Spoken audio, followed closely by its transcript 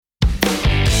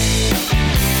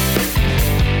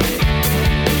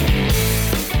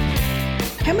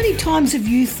many times have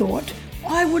you thought,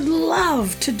 I would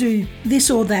love to do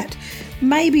this or that?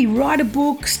 Maybe write a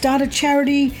book, start a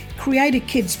charity, create a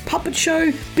kids' puppet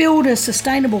show, build a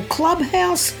sustainable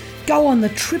clubhouse, go on the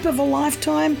trip of a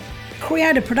lifetime,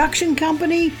 create a production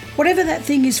company, whatever that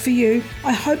thing is for you.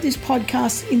 I hope this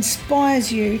podcast inspires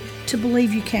you to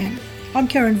believe you can. I'm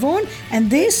Karen Vaughan, and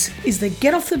this is the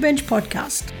Get Off the Bench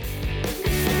podcast.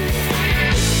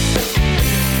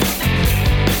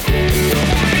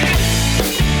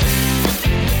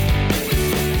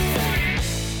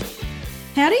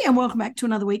 Howdy, and welcome back to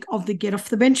another week of the Get Off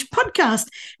the Bench podcast.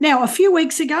 Now, a few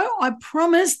weeks ago, I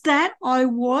promised that I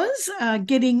was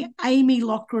getting Amy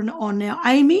Loughren on. Now,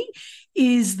 Amy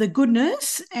is the good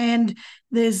nurse, and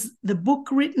there's the book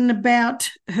written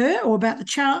about her, or about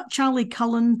the Charlie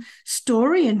Cullen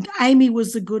story, and Amy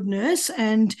was the good nurse,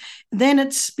 and then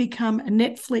it's become a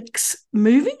Netflix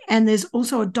movie, and there's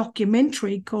also a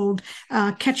documentary called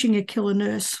Catching a Killer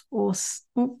Nurse, or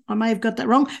I may have got that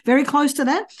wrong, very close to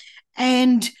that.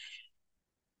 And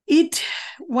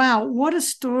wow, what a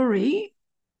story.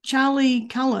 Charlie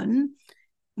Cullen,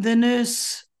 the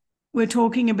nurse we're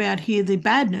talking about here, the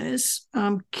bad nurse,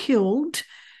 killed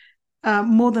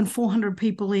more than 400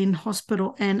 people in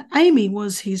hospital, and Amy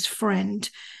was his friend.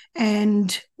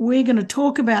 And we're going to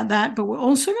talk about that, but we're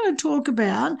also going to talk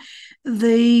about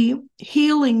the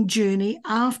healing journey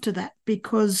after that,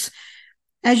 because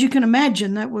as you can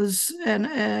imagine, that was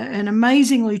an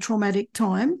amazingly traumatic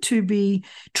time to be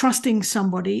trusting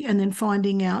somebody and then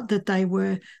finding out that they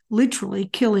were literally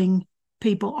killing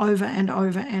people over and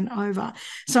over and over.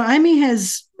 So Amy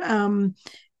has, gone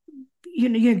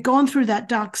through that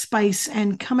dark space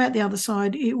and come out the other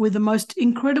side with the most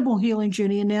incredible healing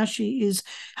journey, and now she is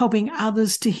helping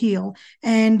others to heal.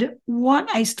 And what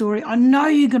a story. I know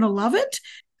you're going to love it.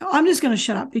 I'm just going to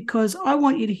shut up because I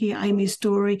want you to hear Amy's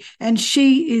story, and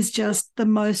she is just the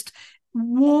most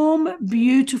warm,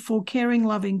 beautiful, caring,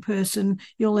 loving person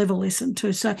you'll ever listen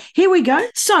to. So here we go.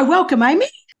 So welcome, Amy.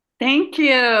 Thank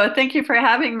you. Thank you for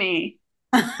having me.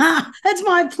 That's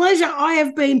my pleasure. I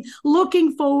have been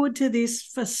looking forward to this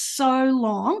for so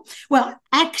long. Well,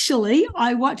 actually,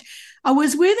 I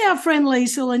was with our friend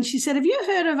Lisa, and she said, have you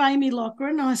heard of Amy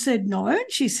Loughren? I said, no. And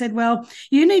she said, well,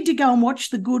 you need to go and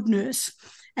watch The Good Nurse.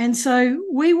 And so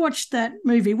we watched that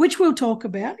movie, which we'll talk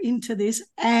about into this,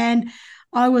 and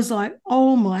I was like,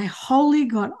 oh, my holy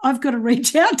God, I've got to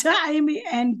reach out to Amy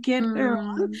and get her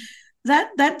on.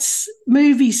 That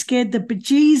movie scared the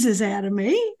bejesus out of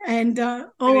me. And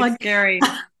scary.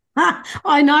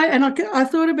 I know. And I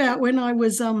thought about when I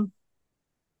was I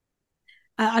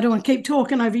don't want to keep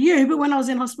talking over you, but when I was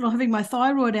in hospital having my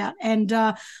thyroid out, and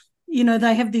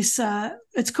they have this,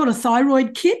 it's called a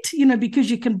thyroid kit,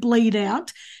 because you can bleed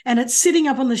out, and it's sitting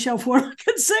up on the shelf where I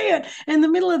could see it. In the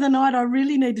middle of the night, I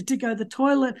really needed to go to the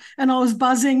toilet, and I was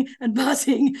buzzing and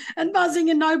buzzing and buzzing,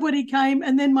 and nobody came.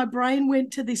 And then my brain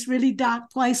went to this really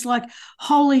dark place, like,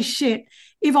 holy shit,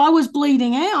 if I was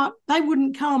bleeding out, they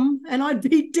wouldn't come and I'd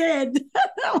be dead.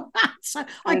 So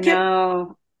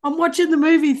I'm watching the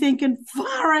movie thinking,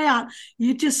 far out.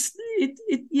 You just,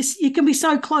 you can be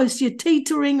so close. You're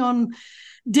teetering on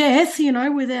death,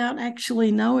 without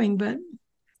actually knowing. But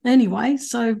anyway,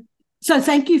 so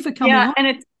thank you for coming on.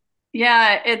 And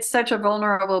it's such a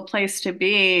vulnerable place to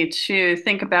be, to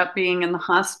think about being in the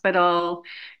hospital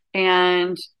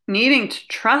and needing to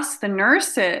trust the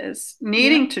nurses,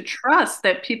 needing to trust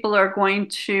that people are going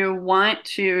to want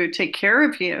to take care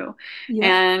of you. Yeah.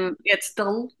 And it's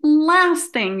the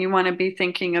last thing you want to be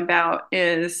thinking about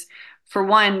is, for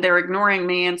one, they're ignoring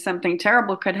me and something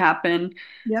terrible could happen.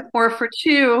 Yep. Or for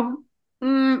two,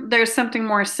 there's something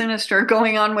more sinister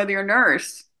going on with your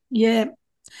nurse. Yeah.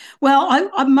 Well,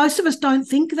 most of us don't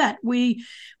think that. We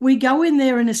go in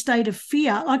there in a state of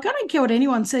fear. Like, I don't care what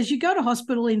anyone says. You go to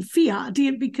hospital in fear,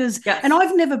 because, yes. And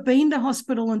I've never been to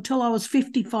hospital until I was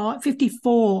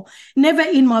 54, never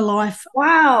in my life.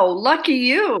 Wow, lucky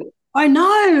you. I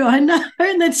know.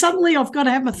 And then suddenly I've got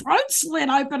to have my throat slit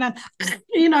open, and,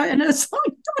 and it's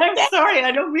like, I'm sorry,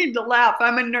 I don't mean to laugh.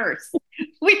 I'm a nurse.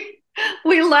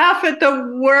 We laugh at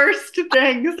the worst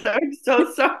things. I'm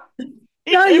so sorry.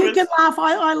 No, you can laugh.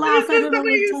 I laugh at it all the time.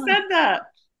 You said that.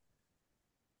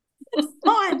 It's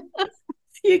fine.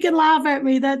 You can laugh at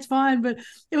me. That's fine. But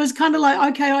it was kind of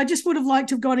like, okay, I just would have liked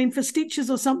to have gone in for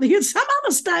stitches or something at some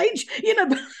other stage,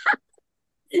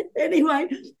 Anyway.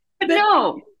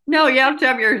 No, you have to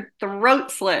have your throat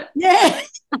slit. Yeah.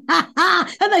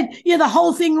 And the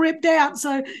whole thing ripped out.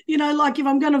 So, like if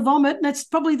I'm going to vomit, that's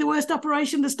probably the worst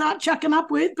operation to start chucking up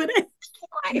with. But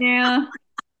anyway. Yeah.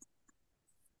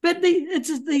 But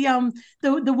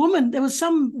But the woman, there was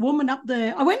some woman up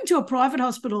there. I went to a private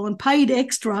hospital and paid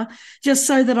extra just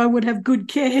so that I would have good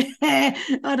care.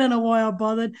 I don't know why I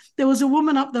bothered. There was a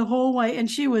woman up the hallway, and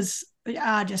she was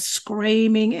just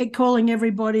screaming, calling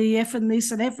everybody effing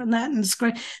this and effing that, and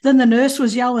scream. Then the nurse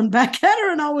was yelling back at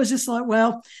her, and I was just like,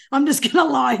 well, I'm just going to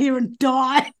lie here and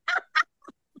die.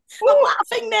 I'm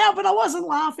laughing now, but I wasn't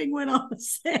laughing when I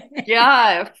was there.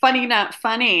 Yeah, funny, not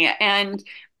funny. And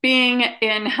being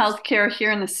in healthcare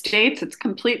here in the States, it's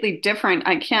completely different.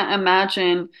 I can't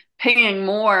imagine paying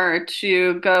more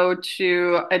to go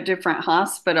to a different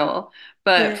hospital.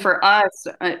 But Yeah, for us,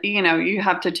 you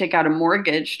have to take out a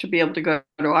mortgage to be able to go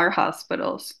to our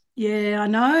hospitals. yeah, I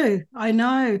know, I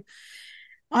know.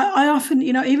 I often,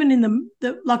 even in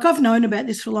like I've known about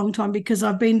this for a long time because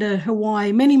I've been to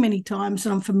Hawaii many, many times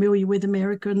and I'm familiar with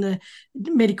America and the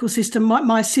medical system.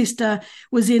 My sister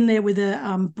was in there with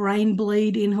a brain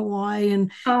bleed in Hawaii,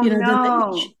 and, Oh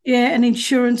no. and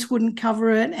insurance wouldn't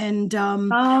cover it. And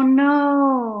Oh it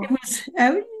no. was,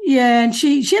 yeah, and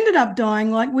she ended up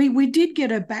dying. Like we did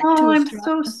get her back Oh, to I'm Australia.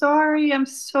 so sorry. I'm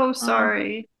so Uh,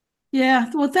 sorry. yeah,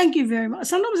 well, thank you very much.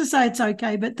 Sometimes I say it's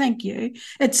okay, but thank you.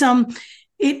 It's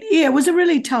it was a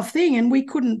really tough thing, and we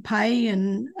couldn't pay,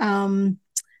 and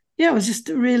yeah, it was just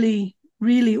really,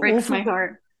 really Breaks awful. my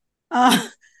heart. Uh,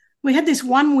 we had this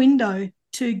one window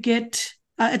to get.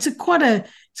 It's quite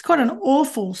an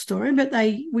awful story, but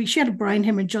she had a brain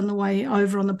hemorrhage on the way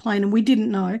over on the plane, and we didn't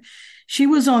know. She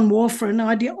was on warfarin.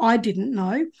 I didn't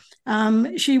know.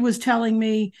 She was telling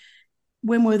me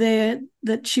when we were there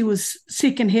that she was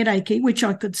sick and headachy, which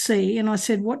I could see. And I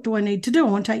said, what do I need to do? I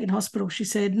want to take you to hospital. She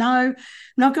said, no, I'm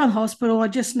not going to hospital. I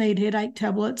just need headache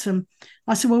tablets. And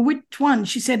I said, well, which one?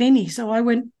 She said, any. So I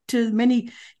went to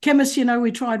many chemists.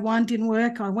 We tried one, didn't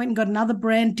work. I went and got another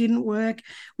brand, didn't work.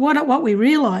 What we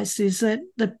realized is that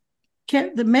the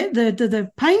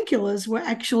painkillers were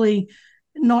actually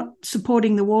not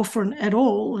supporting the warfarin at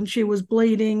all, and she was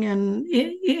bleeding, and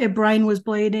her brain was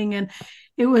bleeding, and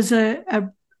it was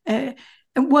it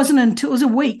wasn't until it was a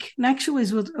week, and actually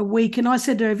it was a week, and I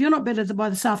said to her, if you're not better by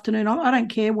this afternoon, I don't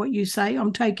care what you say,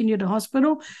 I'm taking you to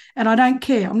hospital, and I don't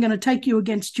care, I'm going to take you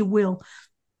against your will.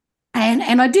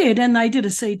 And I did, and they did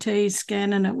a CT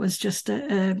scan, and it was just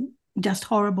just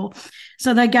horrible.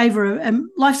 So they gave her a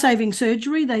life-saving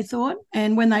surgery, they thought,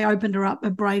 and when they opened her up, her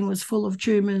brain was full of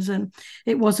tumours, and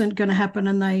it wasn't going to happen,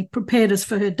 and they prepared us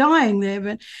for her dying there.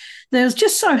 But there was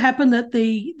just so happened that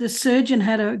the surgeon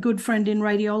had a good friend in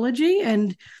radiology,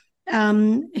 and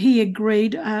he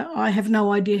agreed. I have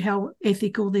no idea how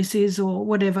ethical this is or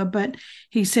whatever, but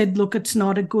he said, look, it's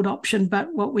not a good option,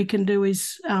 but what we can do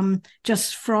is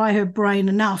just fry her brain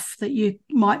enough that you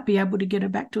might be able to get her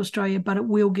back to Australia, but it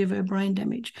will give her brain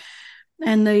damage.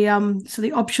 And so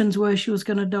the options were she was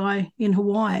going to die in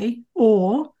Hawaii,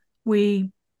 or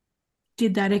we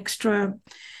did that extra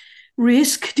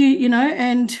risk,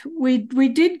 and we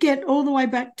did get all the way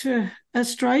back to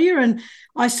Australia, and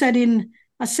I sat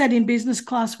in business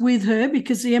class with her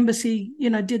because the embassy,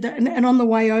 did that. And on the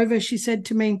way over, she said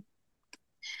to me,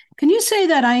 can you see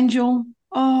that angel?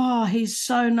 Oh, he's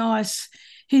so nice.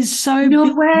 He's so No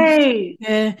big. way.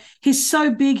 Yeah, he's so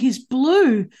big. He's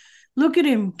blue. Look at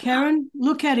him, Karen.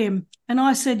 Look at him. And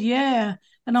I said, yeah.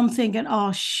 And I'm thinking,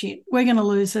 oh, shit, we're going to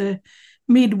lose her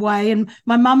midway. And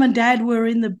my mum and dad were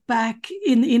in the back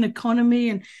in economy,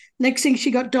 and next thing she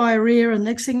got diarrhea, and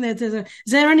next thing is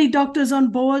there any doctors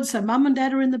on board? So mum and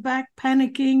dad are in the back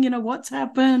panicking, what's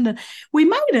happened. And we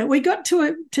made it. We got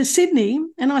to Sydney,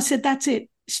 and I said, that's it,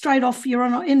 straight off, you're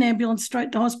in ambulance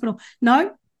straight to hospital.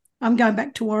 No, I'm going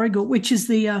back to Warragul, which is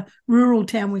the rural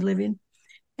town we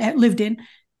lived in.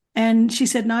 And she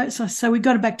said, no. So we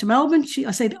got her back to Melbourne.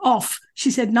 I said, off.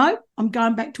 She said, no, I'm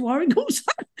going back to Warragul. So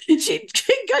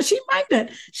she made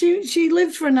it. She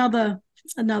lived for another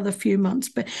few months.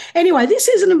 But anyway, this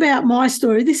isn't about my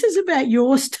story. This is about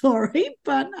your story.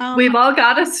 But We've all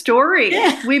got a story.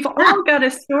 yeah, We've all got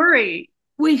a story.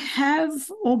 we have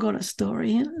all got a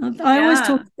story. I always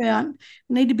talk Yeah. about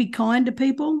need to be kind to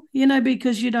people,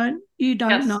 because you don't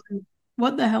Yes. know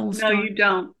what the hell's No, going you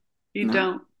don't. You on. No.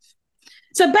 don't.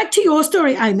 So back to your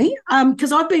story, Amy,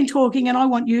 because I've been talking and I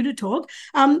want you to talk.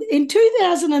 In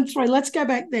 2003, let's go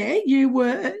back there. You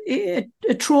were a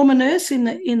trauma nurse in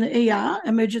the ER,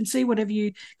 emergency, whatever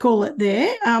you call it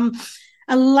there.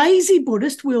 A lazy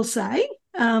Buddhist, we'll say,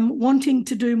 wanting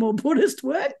to do more Buddhist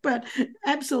work, but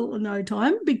absolutely no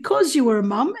time because you were a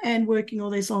mum and working all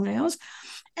these long hours.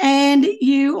 And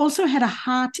you also had a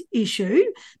heart issue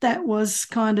that was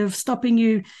kind of stopping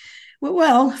you,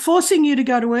 forcing you to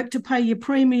go to work to pay your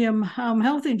premium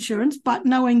health insurance, but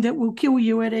knowing that will kill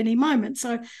you at any moment.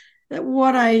 So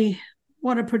what a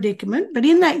predicament. But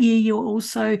in that year, you're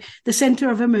also the center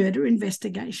of a murder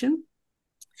investigation.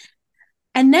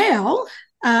 And now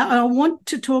I want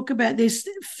to talk about this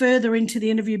further into the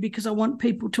interview because I want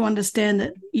people to understand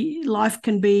that life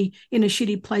can be in a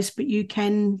shitty place, but you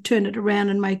can turn it around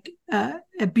and make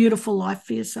a beautiful life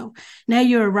for yourself. Now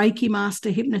you're a Reiki master,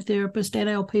 hypnotherapist,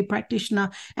 NLP practitioner,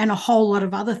 and a whole lot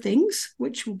of other things,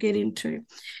 which we'll get into.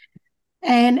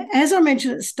 And as I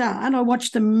mentioned at the start, I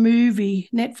watched the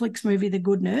Netflix movie, The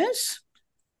Good Nurse,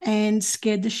 and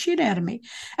scared the shit out of me.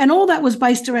 And all that was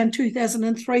based around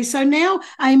 2003. So now,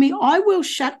 Amy, I will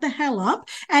shut the hell up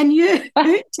and you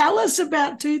tell us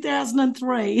about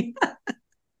 2003.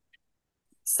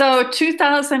 So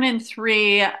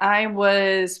 2003, I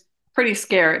was pretty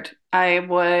scared. I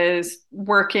was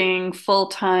working full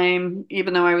time,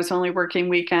 even though I was only working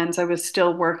weekends, I was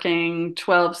still working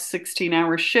 12,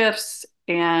 16-hour shifts.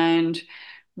 And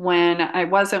when I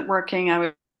wasn't working,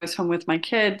 I was home with my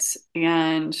kids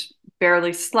and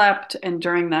barely slept. And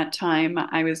during that time,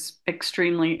 I was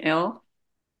extremely ill.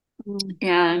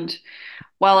 And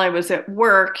while I was at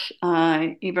work,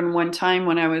 even one time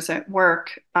when I was at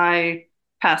work, I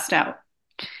passed out.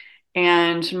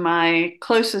 And my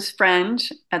closest friend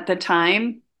at the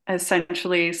time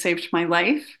essentially saved my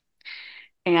life.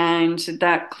 And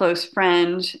that close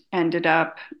friend ended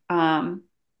up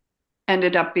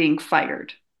being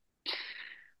fired.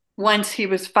 Once he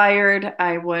was fired,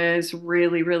 I was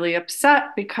really, really upset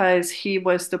because he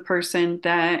was the person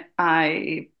that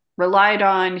I relied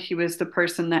on. He was the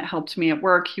person that helped me at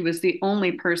work. He was the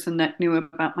only person that knew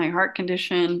about my heart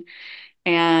condition.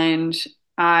 And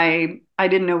I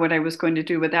didn't know what I was going to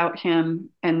do without him.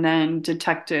 And then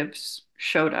detectives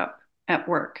showed up at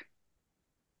work.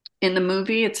 In the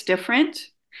movie, it's different.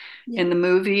 Yeah. In the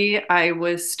movie, I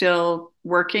was still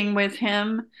working with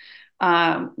him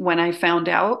when I found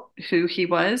out who he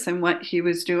was and what he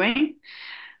was doing.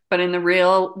 But in the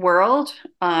real world,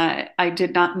 I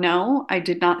did not know, I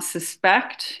did not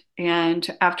suspect. And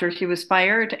after he was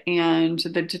fired and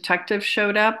the detective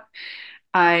showed up,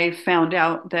 I found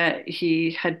out that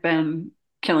he had been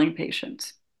killing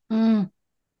patients. Mm.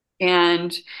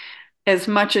 And as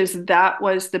much as that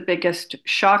was the biggest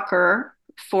shocker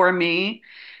for me,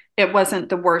 it wasn't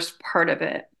the worst part of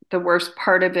it. The worst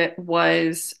part of it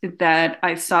was that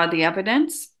I saw the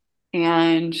evidence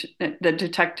and the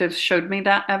detectives showed me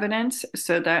that evidence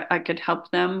so that I could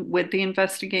help them with the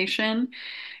investigation.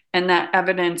 And that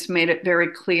evidence made it very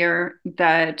clear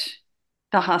that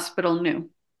the hospital knew.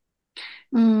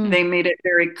 Mm. They made it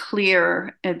very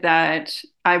clear that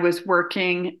I was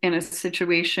working in a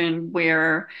situation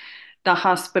where the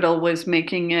hospital was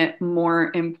making it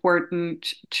more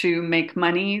important to make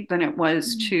money than it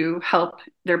was to help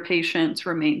their patients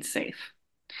remain safe.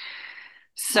 Wow.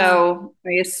 So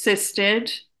I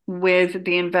assisted with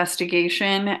the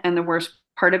investigation, and the worst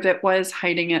part of it was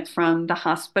hiding it from the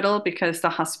hospital because the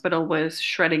hospital was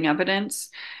shredding evidence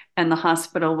and the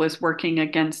hospital was working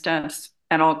against us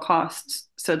at all costs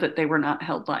so that they were not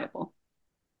held liable.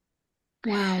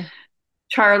 Wow.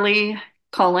 Charles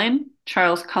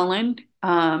Cullen,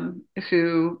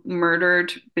 who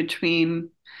murdered between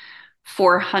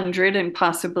 400 and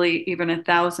possibly even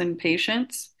 1,000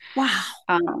 patients. Wow.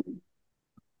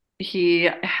 He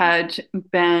had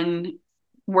been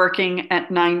working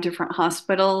at 9 different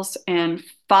hospitals, and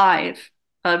 5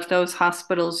 of those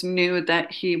hospitals knew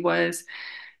that he was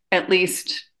at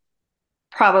least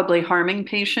probably harming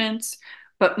patients,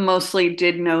 but mostly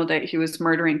did know that he was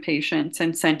murdering patients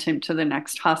and sent him to the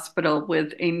next hospital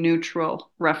with a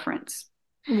neutral reference.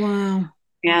 Wow.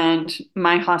 And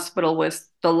my hospital was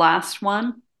the last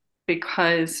one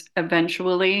because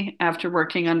eventually, after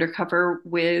working undercover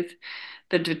with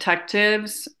the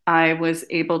detectives, I was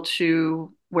able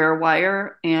to wear a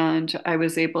wire and I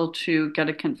was able to get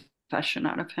a confession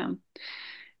out of him.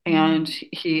 And Mm.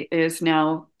 he is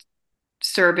now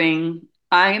serving,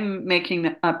 I'm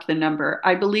making up the number,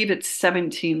 I believe it's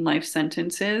 17 life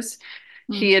sentences.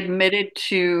 Mm. He admitted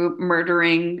to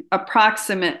murdering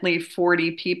approximately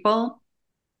 40 people.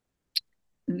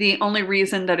 The only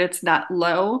reason that it's that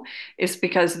low is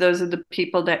because those are the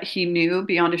people that he knew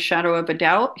beyond a shadow of a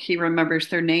doubt. He remembers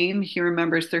their name, he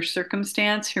remembers their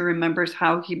circumstance, he remembers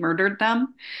how he murdered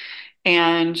them.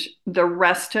 And the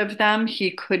rest of them,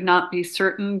 he could not be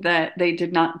certain that they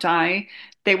did not die.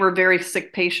 They were very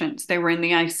sick patients. They were in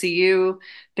the ICU.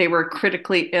 They were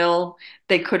critically ill.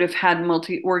 They could have had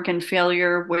multi-organ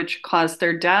failure, which caused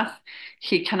their death.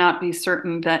 He cannot be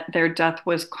certain that their death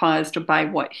was caused by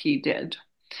what he did.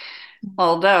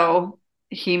 Although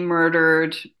he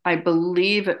murdered, I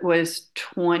believe it was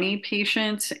 20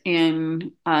 patients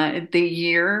in the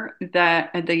year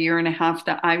and a half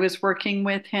that I was working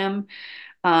with him,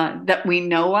 that we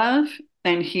know of.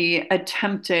 And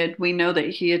we know that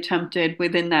he attempted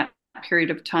within that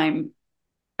period of time,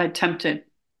 attempted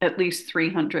at least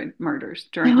 300 murders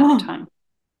during that Oh, time.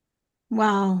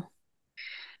 wow.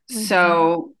 Okay.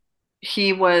 So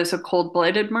he was a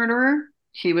cold-blooded murderer.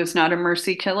 He was not a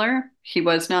mercy killer. He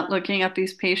was not looking at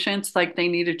these patients like they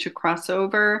needed to cross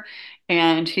over,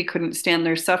 and he couldn't stand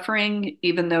their suffering,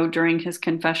 even though during his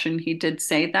confession he did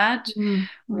say that. Mm,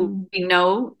 We mm.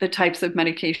 know the types of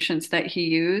medications that he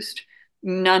used.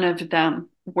 None of them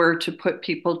were to put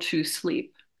people to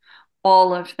sleep.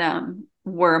 All of them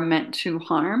were meant to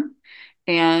harm.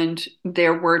 And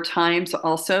there were times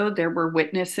also, there were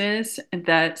witnesses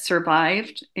that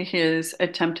survived his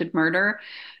attempted murder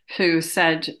who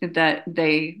said that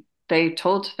they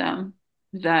told them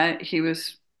that he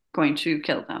was going to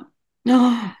kill them.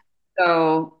 Oh,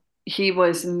 So he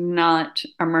was not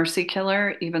a mercy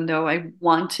killer, even though I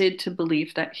wanted to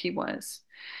believe that he was.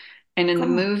 And in the God.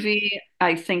 movie,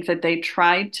 I think that they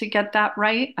tried to get that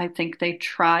right. I think they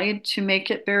tried to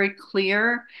make it very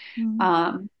clear,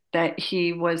 Mm, that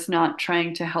he was not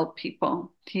trying to help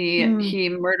people. mm. He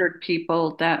murdered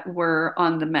people that were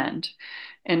on the mend.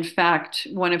 In fact,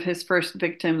 one of his first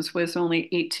victims was only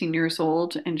 18 years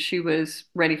old, and she was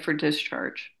ready for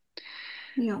discharge.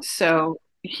 Yeah. So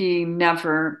he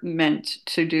never meant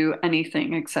to do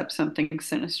anything except something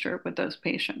sinister with those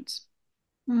patients.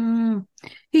 Mm.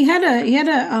 He had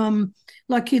a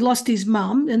like he lost his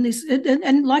mum, and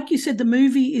and like you said, the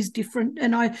movie is different.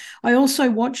 And I also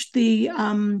watched the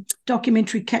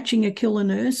documentary Catching a Killer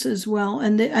Nurse as well,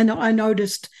 and I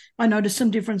noticed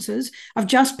some differences. I've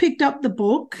just picked up the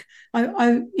book.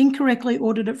 I incorrectly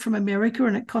ordered it from America,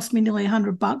 and it cost me nearly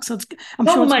 $100. So I'm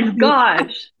sure Oh it's my going to be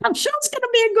gosh. I'm sure it's going to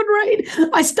be a good read.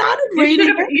 I started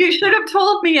reading it. You should have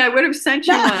told me. I would have sent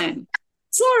you No, one.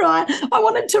 it's all right. I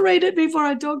wanted to read it before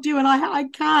I talked to you, and I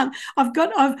can't.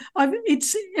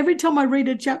 It's every time I read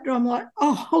a chapter, I'm like,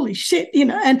 oh, holy shit,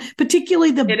 and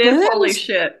particularly It is holy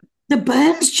shit. The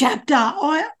Burns chapter.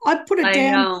 I put it I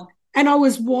down, know. and I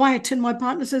was white, and my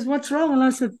partner says, "What's wrong?" And I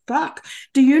said, "Fuck.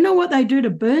 Do you know what they do to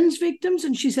Burns victims?"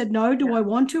 And she said, "No. Do Yeah. I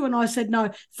want to?" And I said, "No.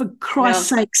 For Christ's No.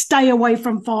 sake, stay away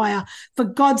from fire. For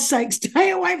God's sake,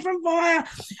 stay away from fire."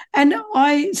 And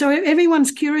so if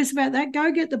everyone's curious about that,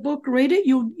 go get the book, read it.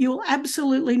 You'll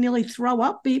absolutely nearly throw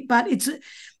up, but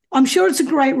I'm sure it's a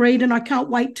great read, and I can't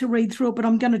wait to read through it. But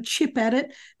I'm going to chip at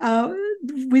it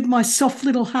with my soft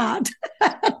little heart.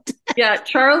 Yeah,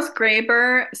 Charles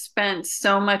Graeber spent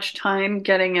so much time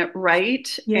getting it right.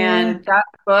 Yeah, And that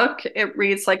book, it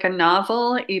reads like a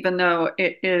novel, even though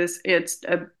it's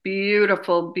a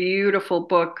beautiful, beautiful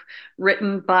book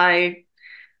written by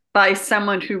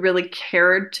someone who really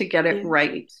cared to get it yeah,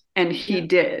 right. And he yeah,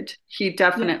 did. He yeah.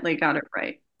 definitely got it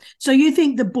right. So you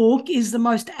think the book is the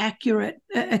most accurate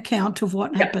account of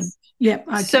what happened? Yes. Yep.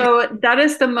 Okay. So that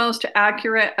is the most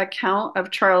accurate account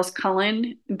of Charles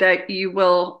Cullen that you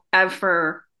will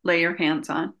ever lay your hands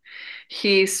on.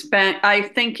 He spent, I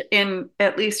think, in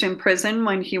at least in prison,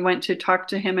 when he went to talk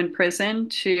to him in prison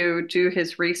to do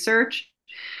his research,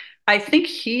 I think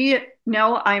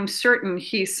no, I'm certain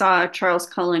he saw Charles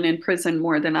Cullen in prison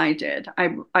more than I did.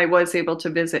 I was able to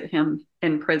visit him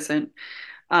in prison.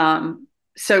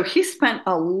 So he spent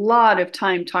a lot of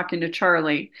time talking to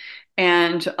Charlie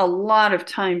and a lot of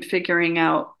time figuring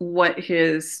out what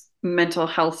his mental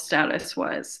health status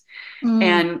was, Mm,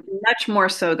 and much more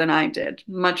so than I did,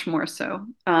 much more so.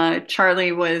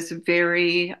 Charlie was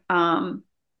very,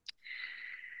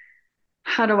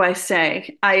 how do I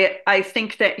say? I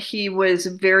think that he was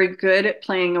very good at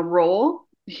playing a role.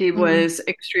 He mm, was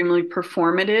extremely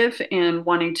performative and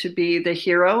wanting to be the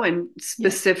hero, and yeah.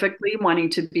 specifically wanting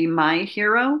to be my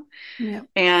hero. Yeah.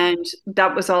 And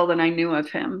that was all that I knew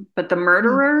of him. But the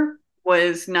Mm, murderer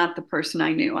was not the person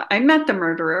I knew. I met the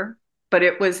murderer, but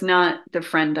it was not the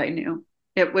friend I knew.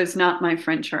 It was not my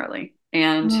friend Charlie.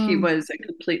 And he mm. was a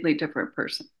completely different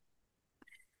person.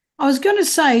 I was going to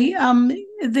say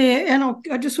there, and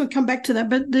I just want to come back to that.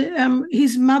 But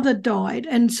his mother died,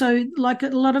 and so like a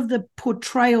lot of the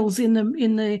portrayals in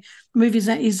the movies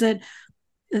is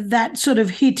that sort of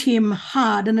hit him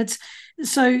hard, and it's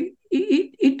so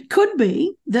it could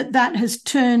be that has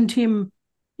turned him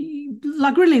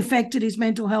like really affected his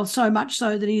mental health so much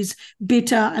so that he's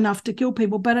bitter enough to kill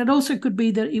people. But it also could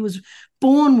be that he was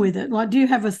born with it. Like, do you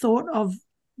have a thought of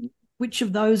which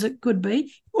of those it could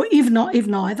be, or if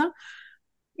neither?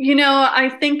 I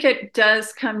think it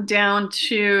does come down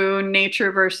to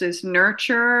nature versus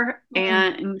nurture. Mm,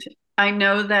 And I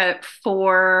know that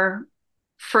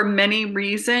for many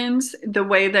reasons, the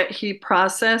way that he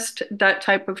processed that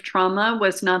type of trauma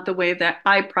was not the way that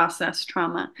I processed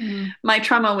trauma. Mm, My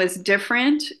trauma was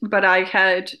different, but I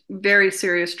had very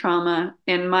serious trauma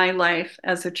in my life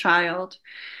as a child.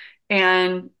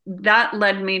 And that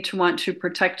led me to want to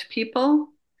protect people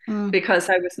mm, because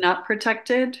I was not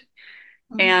protected.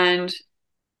 mm, And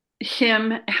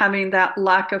him having that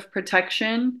lack of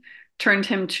protection turned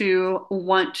him to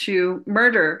want to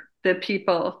murder the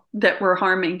people that were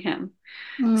harming him.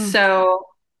 mm. So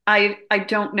I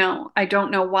don't know. I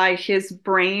don't know why his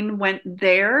brain went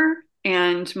there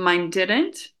and mine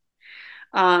didn't.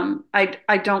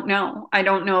 I don't know. I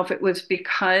don't know if it was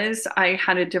because I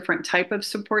had a different type of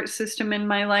support system in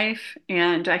my life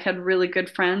and I had really good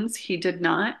friends. He did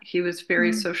not. He was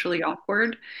very Mm, socially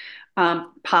awkward.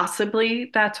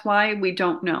 Possibly that's why we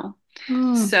don't know.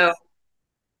 mm. So,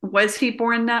 was he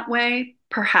born that way?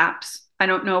 Perhaps. I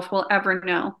don't know if we'll ever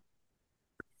know.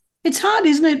 It's hard,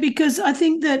 isn't it? Because I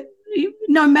think that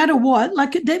no matter what,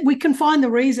 like that, we can find the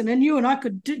reason. And you and I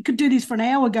could do this for an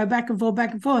hour, go back and forth,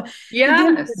 back and forth. But at the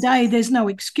end of the Yes. day, there's no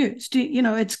excuse.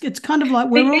 It's kind of like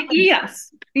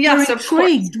Yes. we're Yes, of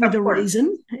course. intrigued with Of a course.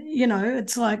 reason.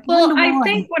 It's like Well, wonder I why.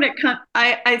 think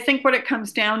I think what it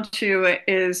comes down to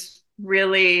is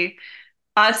really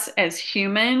us as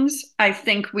humans. I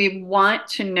think we want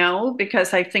to know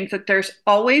because I think that there's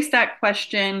always that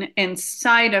question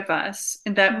inside of us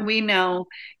that Mm, we know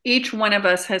each one of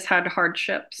us has had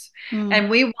hardships. mm, And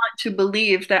we want to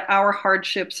believe that our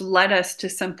hardships led us to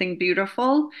something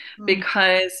beautiful mm,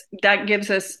 because that gives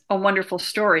us a wonderful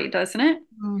story, doesn't it?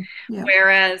 yeah.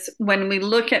 Whereas when we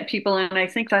look at people, and I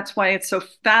think that's why it's so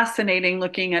fascinating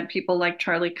looking at people like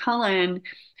Charlie Cullen,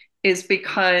 is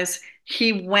because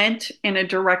he went in a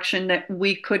direction that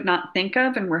we could not think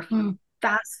of, and we're Mm,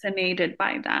 fascinated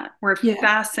by that. We're yeah.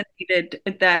 fascinated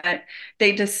that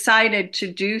they decided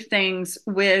to do things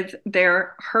with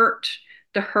their hurt,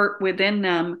 the hurt within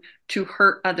them, to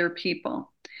hurt other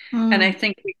people. And I Mm,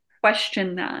 think we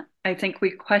question that. I think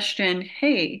we question,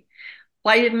 hey,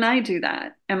 why didn't I do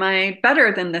that? Am I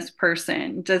better than this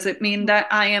person? Does it mean that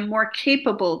I am more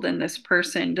capable than this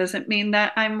person? Does it mean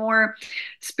that I'm more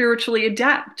spiritually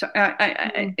adept?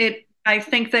 mm, I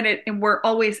think that we're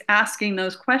always asking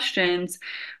those questions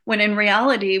when in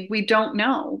reality, we don't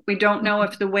know. We don't know mm,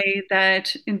 if the way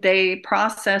that they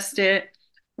processed it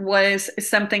was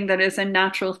something that is a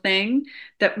natural thing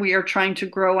that we are trying to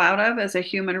grow out of as a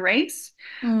human race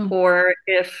mm, or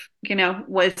if,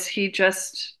 was he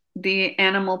just the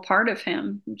animal part of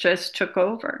him just took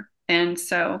over. And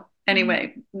so, mm,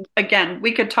 anyway, again,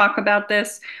 we could talk about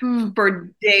this mm.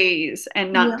 for days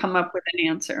and not Yeah. come up with an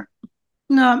answer.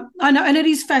 No, I know, and it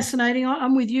is fascinating.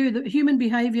 I'm with you that human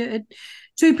behavior,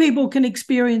 two people can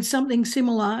experience something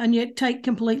similar and yet take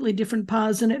completely different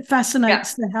paths, and it Yeah.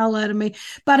 fascinates the hell out of me.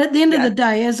 But at the end of the Yes.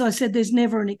 day, as I said, there's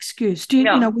never an excuse.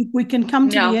 No. We can come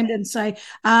to the No. end and say,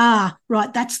 ah,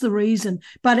 right, that's the reason.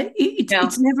 But it's No.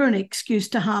 never an excuse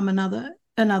to harm another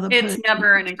It's person.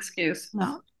 never an excuse.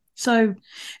 No. So,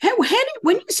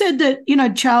 when you said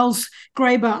that, Charles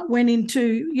Graeber went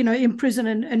into, in prison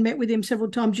and met with him several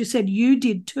times, you said you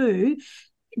did too.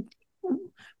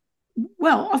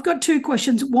 Well, I've got two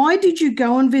questions. Why did you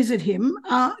go and visit him,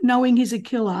 knowing he's a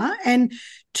killer? And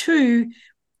two,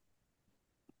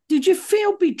 did you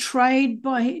feel betrayed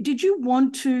by? Did you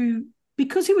want to,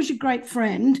 because he was your great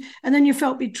friend, and then you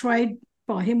felt betrayed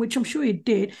by him, which I'm sure you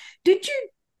did? Did you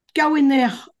go in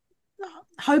there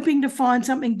hoping to find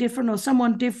something different or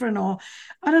someone different, or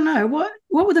I don't know what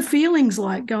were the feelings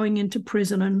like going into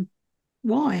prison, and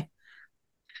why?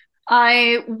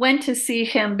 I went to see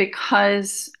him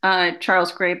because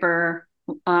Charles Graeber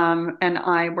and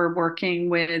I were working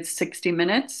with 60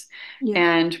 Minutes, Yeah.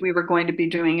 and we were going to be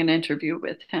doing an interview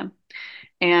with him.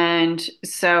 And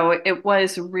so it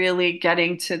was really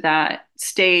getting to that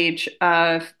stage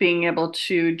of being able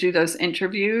to do those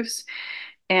interviews.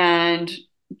 And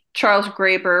Charles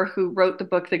Graeber, who wrote the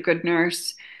book The Good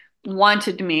Nurse,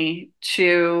 wanted me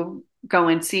to go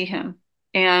and see him.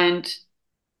 And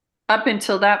up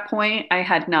until that point, I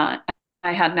had not.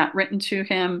 I had not written to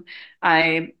him.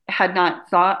 I had not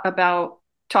thought about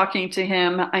talking to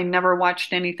him. I never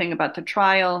watched anything about the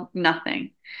trial,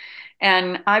 nothing.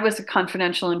 And I was a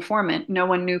confidential informant. No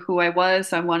one knew who I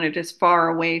was. I wanted as far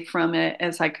away from it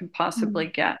as I could possibly Mm,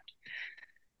 get.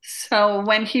 So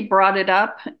when he brought it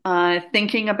up,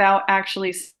 thinking about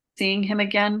actually seeing him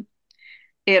again,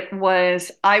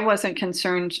 I wasn't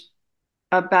concerned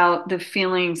about the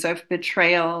feelings of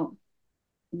betrayal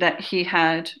that he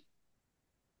had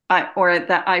or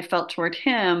that I felt toward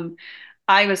him.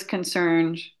 I was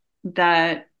concerned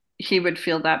that he would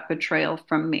feel that betrayal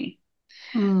from me.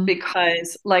 Mm,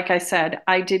 Because, like I said,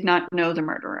 I did not know the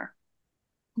murderer.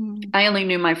 mm, I only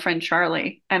knew my friend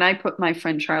Charlie, and I put my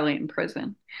friend Charlie in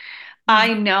prison. mm,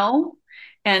 I know,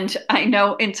 and I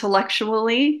know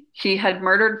intellectually he had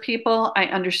murdered people. I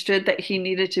understood that he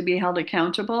needed to be held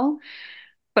accountable,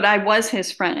 but I was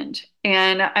his friend.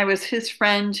 And I was his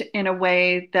friend in a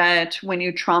way that when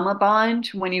you trauma bond,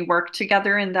 when you work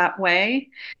together in that way,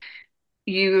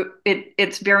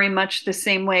 it's very much the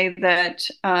same way that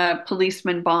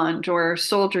policemen bond or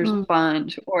soldiers mm.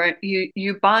 bond, or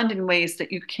you bond in ways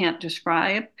that you can't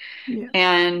describe. Yeah.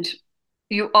 And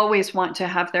you always want to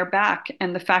have their back.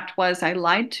 And the fact was, I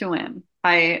lied to him.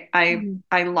 Mm,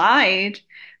 I lied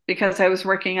because I was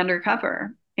working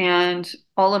undercover, and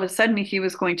all of a sudden he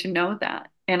was going to know that,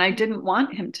 and I didn't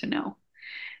want him to know.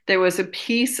 There was a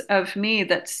piece of me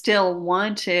that still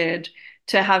wanted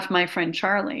to have my friend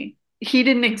Charlie. He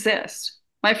didn't exist.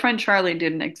 My friend Charlie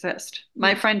didn't exist.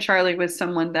 My yeah. friend Charlie was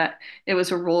someone that it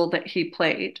was a role that he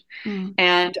played. Mm,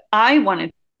 And I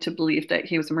wanted to believe that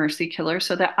he was a mercy killer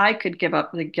so that I could give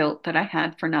up the guilt that I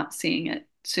had for not seeing it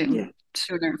yeah.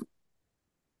 sooner.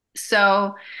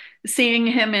 So seeing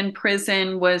him in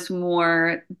prison was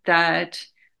more that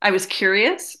I was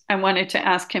curious. I wanted to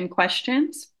ask him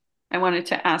questions. I wanted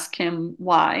to ask him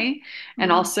why.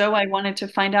 And Mm, also, I wanted to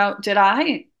find out, did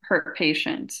I hurt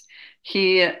patients?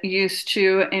 He used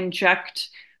to inject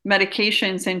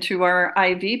medications into our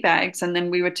IV bags, and then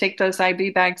we would take those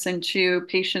IV bags into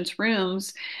patients'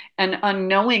 rooms and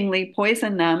unknowingly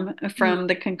poison them mm, from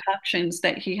the concoctions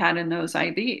that he had in those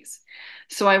IVs.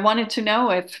 So I wanted to know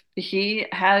if he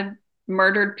had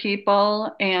murdered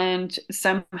people and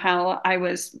somehow I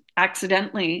was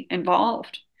accidentally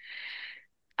involved.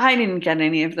 I didn't get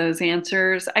any of those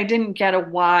answers. I didn't get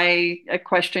a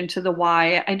question to the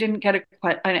why. I didn't get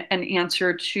an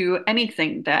answer to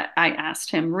anything that I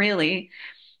asked him, really.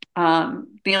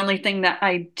 The only thing that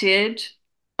I did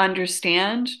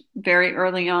understand very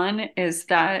early on is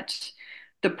that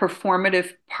the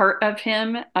performative part of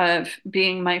him, of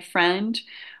being my friend,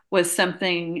 was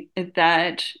something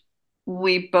that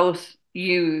we both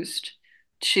used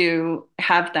to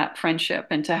have that friendship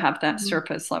and to have that mm,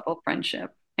 surface level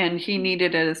friendship. And he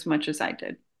needed it as much as I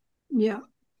did. yeah.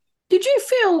 Did you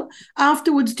feel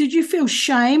afterwards, did you feel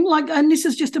shame? Like, and this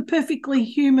is just a perfectly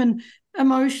human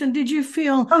emotion. Did you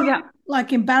feel Oh, yeah.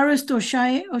 like embarrassed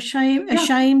Yeah.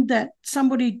 ashamed that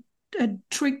somebody had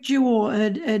tricked you or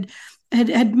had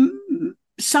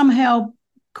somehow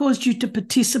caused you to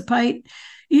participate,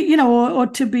 or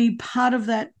to be part of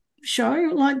that show?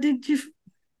 Like, did you?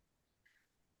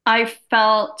 I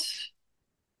felt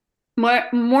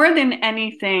more than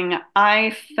anything,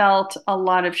 I felt a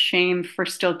lot of shame for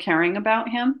still caring about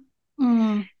him.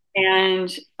 Mm, And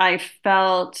I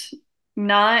felt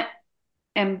not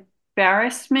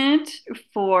embarrassment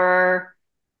for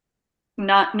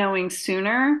not knowing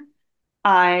sooner.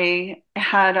 I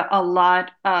had a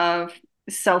lot of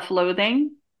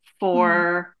self-loathing mm,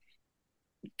 for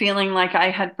feeling like I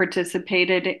had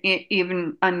participated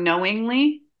even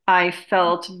unknowingly.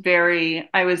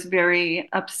 I was very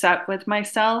upset with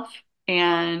myself,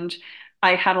 and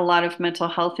I had a lot of mental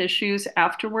health issues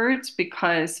afterwards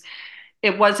because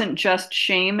it wasn't just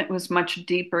shame, it was much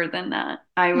deeper than that.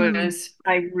 mm,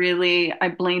 I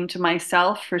blamed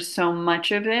myself for so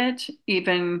much of it,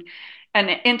 even, and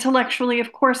intellectually,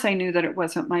 of course, I knew that it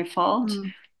wasn't my fault,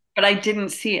 mm, but I didn't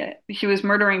see it. He was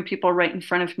murdering people right in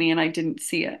front of me and I didn't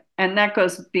see it. And that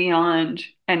goes beyond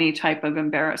any type of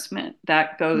embarrassment.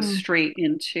 That goes mm, straight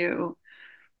into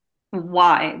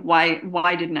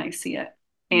why didn't I see it?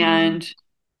 mm, And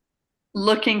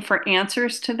looking for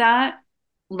answers to that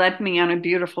led me on a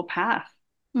beautiful path.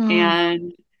 mm,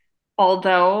 And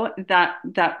although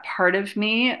that part of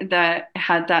me that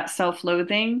had that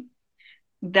self-loathing,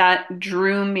 that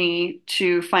drew me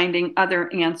to finding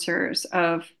other answers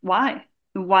of why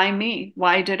me,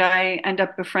 why did I end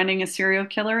up befriending a serial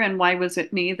killer, and why was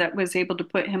it me that was able to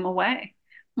put him away?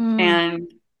 mm, And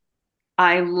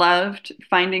I loved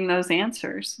finding those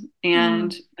answers,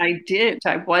 and mm, I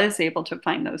was able to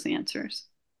find those answers,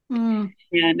 mm,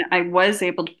 and I was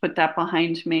able to put that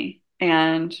behind me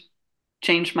and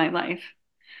change my life.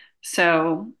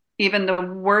 So even the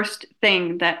worst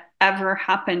thing that ever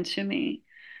happened to me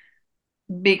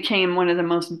became one of the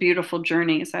most beautiful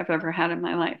journeys I've ever had in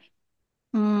my life.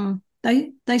 mm.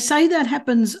 They say that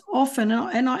happens often,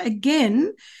 and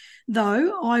again,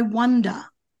 though, I wonder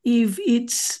if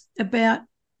it's about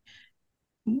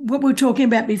what we were talking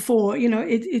about before.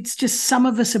 It's just some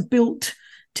of us are built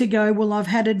to go, well, I've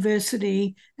had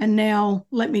adversity, and now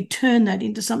let me turn that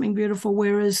into something beautiful.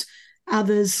 Whereas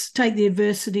others take the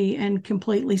adversity and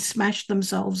completely smash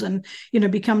themselves and,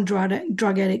 become drug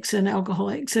addicts and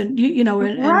alcoholics and, and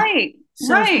Right,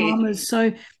 right. self-harmers.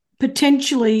 So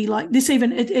potentially like this,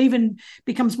 it even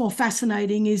becomes more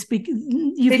fascinating is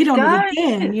you've hit It on it does.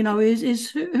 again, is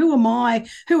who am I,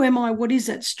 what is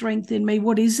that strength in me,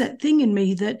 what is that thing in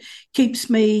me that keeps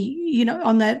me,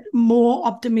 on that more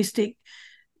optimistic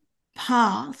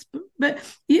path. But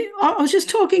yeah, I was just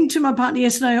talking to my partner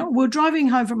yesterday. We're driving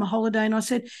home from a holiday, and I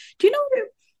said, do you know,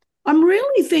 I'm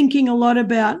really thinking a lot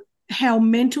about how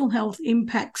mental health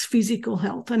impacts physical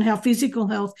health and how physical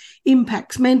health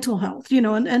impacts mental health,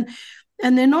 and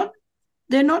they're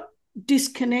not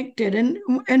disconnected,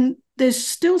 and there's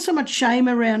still so much shame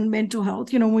around mental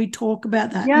health. We talk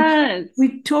about that, and Yes.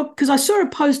 we talk because I saw a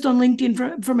post on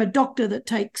LinkedIn from a doctor that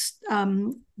takes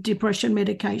depression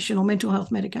medication or mental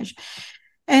health medication,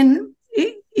 and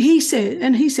he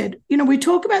said, we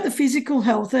talk about the physical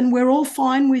health and we're all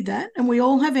fine with that. And we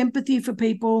all have empathy for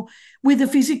people with a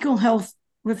physical health,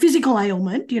 a physical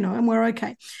ailment, and we're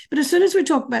okay. But as soon as we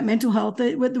talk about mental health,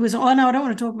 there was, oh, no, I don't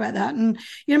want to talk about that. And,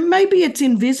 maybe it's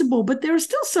invisible, but there are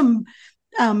still some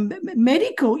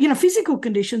medical, physical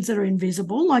conditions that are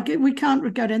invisible. Like we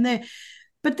can't go down there.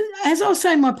 But as I was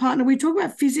saying, my partner, we talk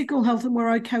about physical health and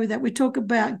we're okay with that. We talk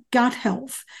about gut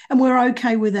health and we're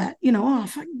okay with that.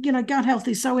 Gut health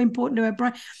is so important to our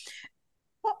brain.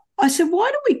 I said, why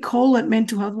do we call it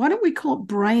mental health? Why don't we call it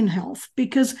brain health?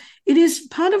 Because it is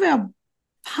part of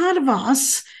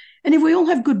us. And if we all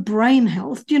have good brain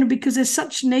health, because there's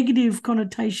such negative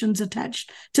connotations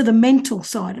attached to the mental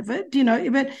side of it,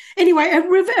 but anyway,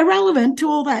 irrelevant to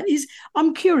all that is,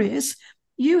 I'm curious,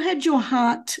 you had your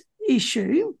heart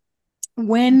issue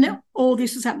when all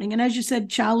this was happening. And as you said,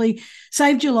 Charlie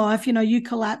saved your life. You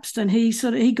collapsed and he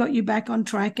got you back on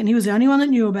track, and he was the only one that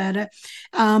knew about it.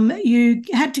 You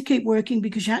had to keep working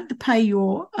because you had to pay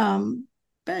your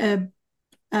Health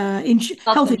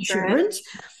health insurance. insurance.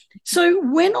 So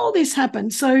when all this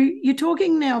happened, so you're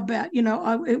talking now about,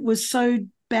 it was so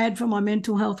bad for my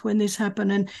mental health when this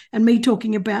happened, and me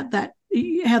talking about that,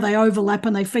 how they overlap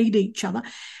and they feed each other.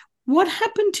 What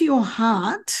happened to your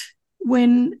heart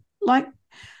when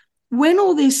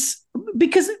all this,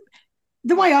 because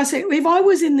the way I say it, if I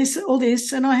was in all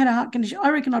this and I had a heart condition, I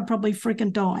reckon I'd probably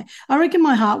freaking die. I reckon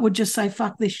my heart would just say,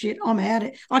 fuck this shit, I'm out.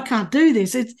 I can't do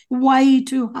this. It's way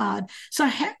too hard. So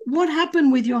what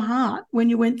happened with your heart when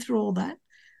you went through all that?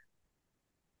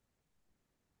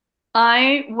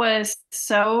 I was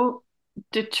so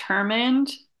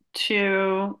determined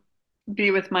to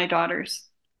be with my daughters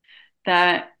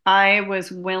that I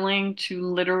was willing to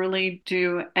literally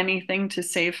do anything to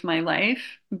save my life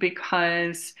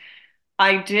because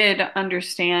I did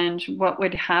understand what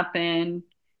would happen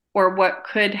or what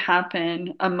could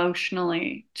happen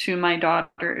emotionally to my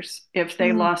daughters if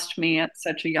they Mm, lost me at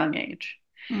such a young age.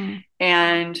 mm,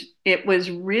 And it was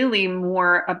really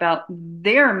more about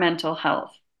their mental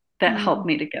health that helped mm,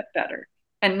 me to get better.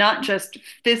 And not just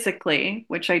physically,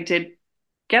 which I did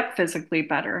get physically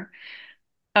better.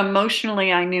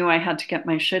 Emotionally, I knew I had to get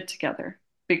my shit together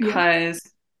yeah. because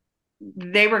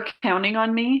they were counting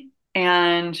on me.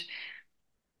 And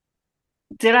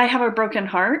did I have a broken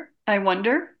heart? I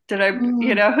wonder. Mm,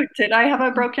 Did I have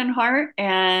a broken heart?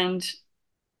 And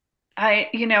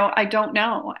I don't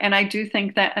know. And I do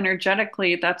think that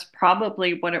energetically, that's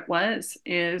probably what it was,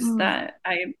 is mm, that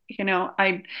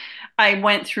I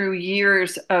went through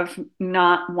years of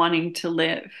not wanting to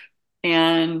live.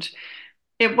 And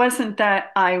it wasn't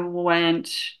that I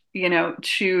went,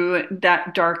 to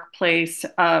that dark place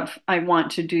of I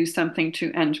want to do something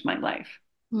to end my life.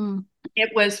 mm,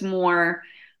 It was more,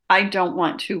 I don't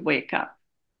want to wake up.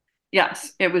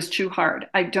 Yes, it was too hard.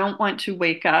 I don't want to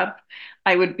wake up.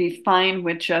 I would be fine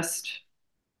with just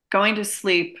going to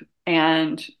sleep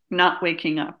and not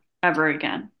waking up ever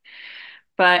again.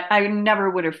 But I never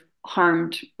would have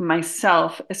harmed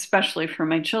myself, especially for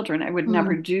my children. I would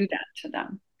never mm, do that to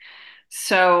them.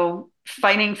 So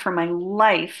fighting for my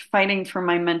life, fighting for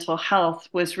my mental health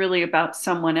was really about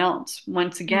someone else.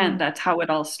 Once again, mm, that's how it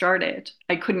all started.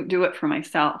 I couldn't do it for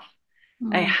myself.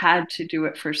 I mm, had to do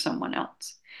it for someone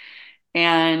else.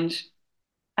 And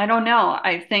I don't know.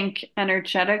 I think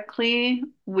energetically,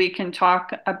 we can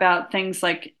talk about things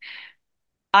like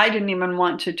I didn't even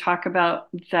want to talk about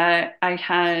that I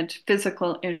had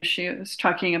physical issues,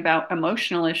 talking about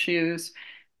emotional issues.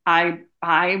 I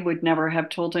would never have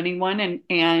told anyone.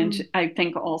 And mm, I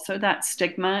think also that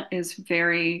stigma is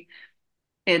very,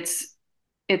 it's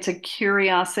it's a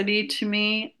curiosity to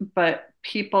me, but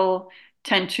people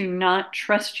tend to not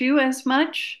trust you as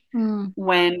much mm,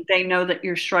 when they know that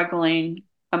you're struggling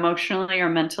emotionally or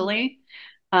mentally.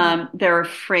 Yeah. They're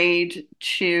afraid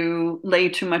to lay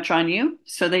too much on you,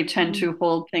 so they tend Mm. to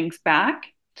hold things back.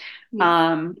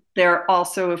 Yeah. They're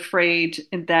also afraid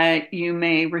that you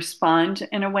may respond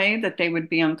in a way that they would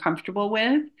be uncomfortable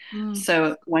with. Mm.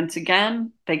 So, once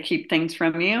again, they keep things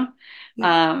from you.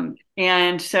 Yeah.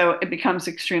 And so it becomes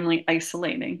extremely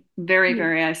isolating, very, Yeah.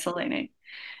 very isolating.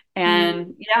 Mm.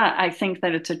 And yeah, I think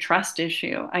that it's a trust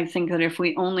issue. I think that if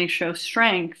we only show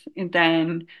strength,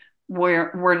 then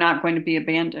we're not going to be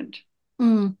abandoned.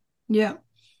 Mm. Yeah.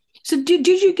 So did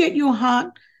you get your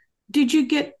heart? Did you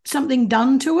get something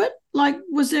done to it? Like,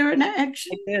 was there an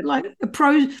action, I did. like a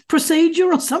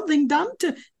procedure or something done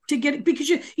to get it? Because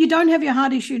you don't have your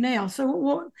heart issue now. So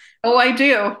what? Oh, I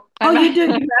do. Oh, you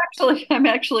do. I'm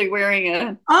actually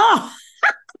wearing Oh,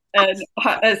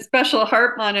 a special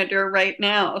heart monitor right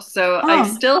now. So I oh,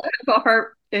 still have a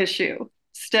heart issue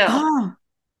still. oh.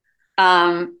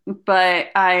 But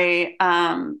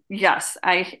yes,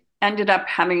 I ended up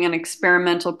having an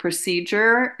experimental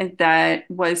procedure that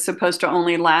was supposed to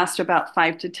only last about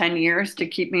 5 to 10 years to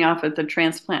keep me off of the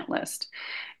transplant list.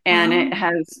 And it Oh,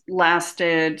 has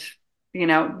lasted,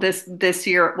 this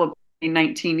year it will be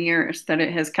 19 years that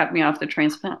it has kept me off the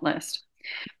transplant list.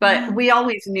 But wow. we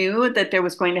always knew that there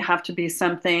was going to have to be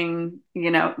something,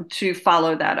 to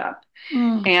follow that up.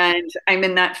 Mm, And I'm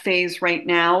in that phase right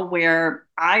now where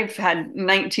I've had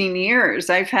 19 years.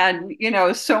 I've had,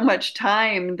 so much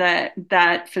time that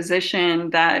that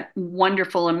physician, that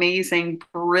wonderful, amazing,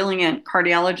 brilliant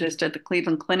cardiologist at the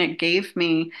Cleveland Clinic gave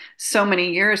me so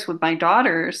many years with my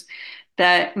daughters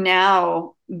that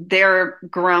now they're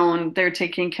grown, they're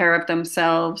taking care of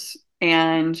themselves.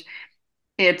 And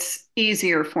it's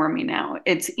easier for me now.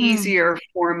 It's mm, easier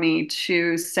for me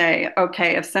to say,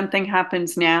 okay, if something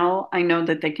happens now, I know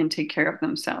that they can take care of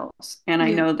themselves. And I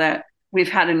yeah. know that we've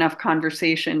had enough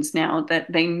conversations now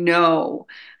that they know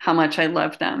how much I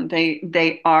love them.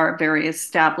 They are very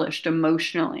established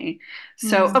emotionally.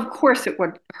 So Mm, of course it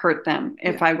would hurt them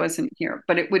if yeah. I wasn't here,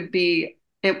 but it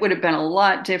would have been a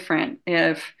lot different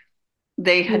if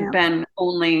they had Yeah. been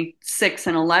only 6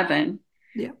 and 11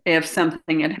 Yeah. if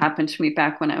something had happened to me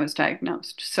back when I was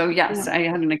diagnosed. So, yes, Yeah. I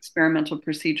had an experimental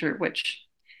procedure which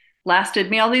lasted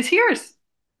me all these years.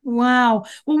 Wow.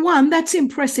 Well, one, that's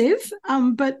impressive.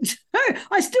 But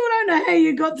I still don't know how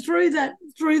you got through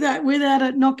that without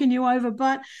it knocking you over.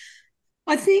 But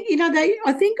I think,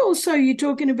 I think also you're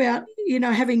talking about,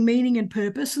 having meaning and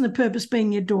purpose, and the purpose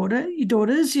being your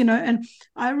daughters, and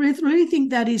I really think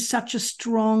that is such a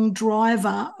strong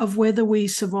driver of whether we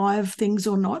survive things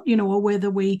or not, or whether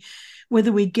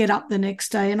we get up the next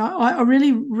day. And I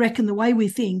really reckon the way we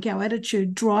think, our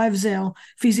attitude drives our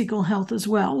physical health as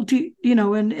well.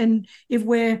 And if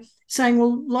we're saying,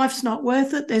 well, life's not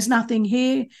worth it, there's nothing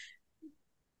here,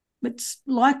 it's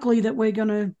likely that we're going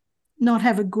to not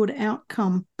have a good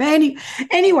outcome. But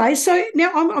anyway, so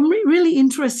now I'm really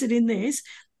interested in this.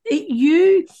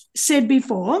 You said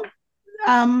before,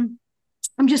 um,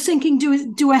 I'm just thinking,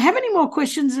 do I have any more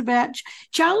questions about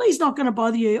Charlie's? Not going to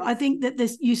bother you. I think that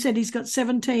you said he's got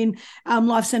 17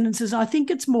 life sentences. I think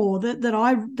it's more that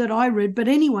I read, but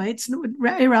anyway, it's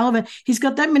irrelevant. He's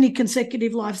got that many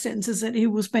consecutive life sentences that he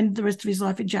will spend the rest of his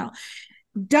life in jail.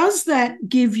 Does that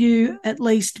give you at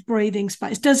least breathing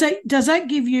space? Does that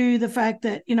give you the fact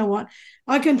that, what,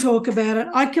 I can talk about it,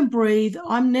 I can breathe,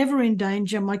 I'm never in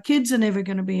danger, my kids are never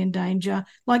going to be in danger?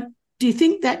 Like, do you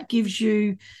think that gives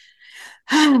you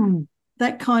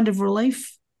that kind of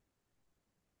relief?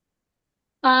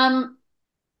 Um,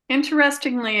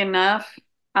 Interestingly enough,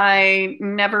 I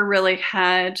never really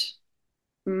had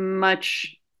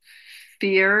much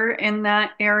fear in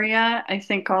that area. I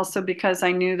think also because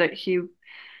I knew that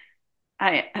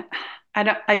I,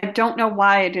 I don't know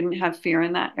why I didn't have fear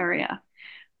in that area.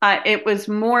 It was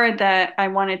more that I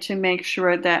wanted to make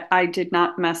sure that I did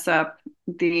not mess up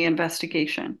the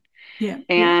investigation. Yeah,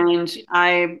 yeah. And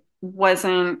I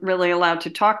wasn't really allowed to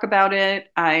talk about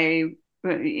it. I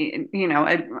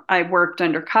worked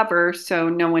undercover, so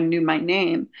no one knew my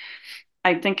name.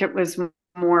 I think it was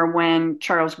more when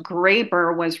Charles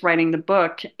Graeber was writing the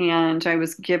book and I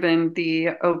was given the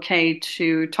okay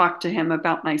to talk to him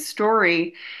about my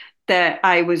story that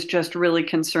I was just really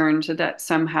concerned that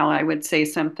somehow I would say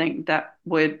something that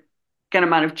would get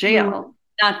him out of Right. jail.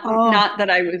 Not Oh, that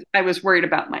I was worried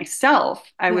about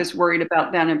myself. I yeah. was worried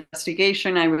about that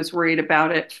investigation. I was worried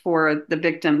about it for the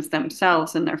victims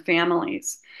themselves and their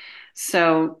families.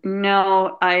 So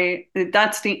no, I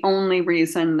that's the only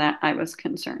reason that I was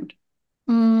concerned.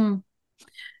 Mm.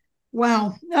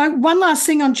 Wow. One last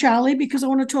thing on Charlie, because I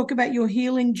want to talk about your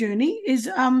healing journey, is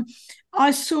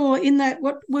I saw in that,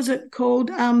 what was it called?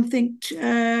 Think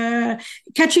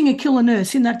Catching a Killer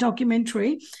Nurse, in that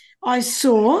documentary. I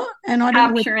saw, and I don't know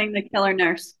whether Capturing the killer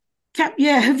nurse.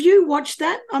 yeah, have you watched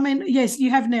that? I mean, yes,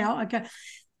 you have now. Okay.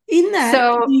 In that,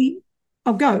 So the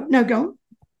oh, go. No, go.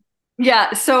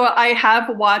 yeah, so I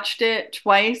have watched it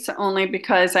twice only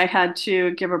because I had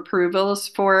to give approvals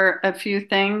for a few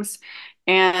things.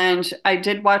 And I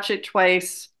did watch it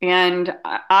twice, and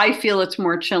I feel it's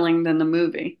more chilling than the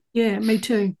movie. Yeah, me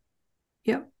too.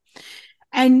 Yep.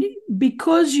 And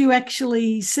because you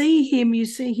actually see him, you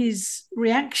see his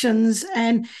reactions.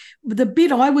 And the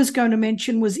bit I was going to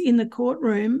mention was in the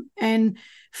courtroom, and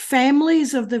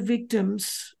families of the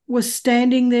victims were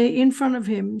standing there in front of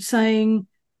him saying,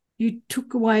 you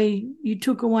took away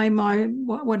my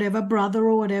whatever brother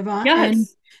or whatever, and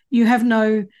Yes. you have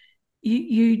no,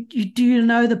 you do you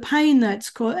know the pain that's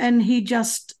caused? And he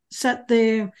just sat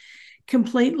there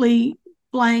completely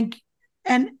blank.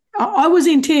 And I was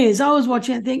in tears. I was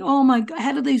watching it, think, oh my God,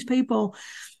 how do these people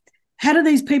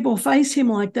face him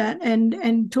like that,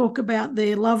 and talk about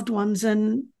their loved ones,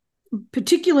 and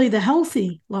particularly the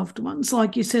healthy loved ones,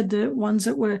 like you said, the ones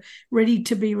that were ready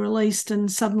to be released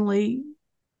and suddenly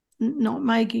not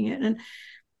making it. And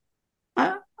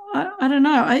I don't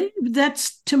know.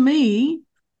 That's, to me,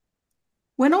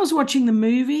 when I was watching the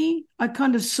movie, I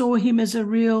kind of saw him as a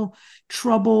real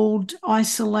troubled,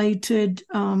 isolated,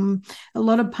 a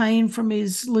lot of pain from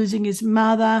his losing his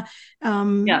mother,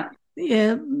 Yeah.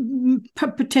 yeah,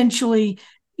 potentially,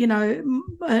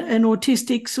 an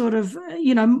autistic sort of,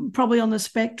 probably on the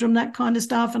spectrum, that kind of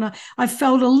stuff. And I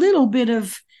felt a little bit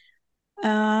of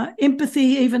empathy,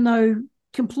 even though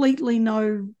completely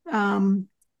no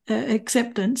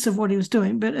acceptance of what he was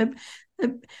doing. But uh,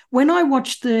 when I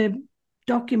watched the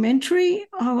documentary,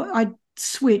 I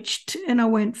switched and I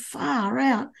went, far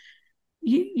out.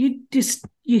 You're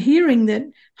hearing that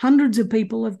hundreds of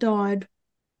people have died,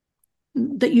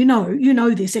 that you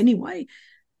know this anyway.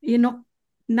 You're not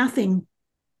nothing,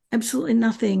 absolutely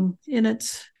nothing, and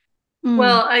it's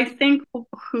Well, mm, I think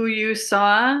who you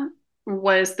saw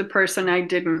was the person I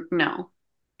didn't know,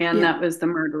 and yeah, that was the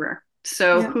murderer.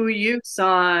 So, yeah, who you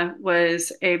saw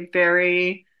was a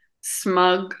very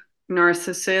smug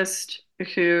narcissist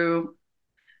who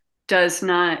does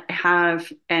not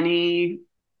have any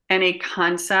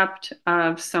concept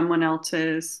of someone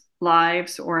else's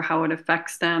lives or how it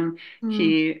affects them. mm,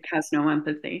 He has no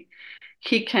empathy.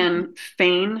 He can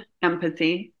feign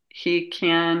empathy. He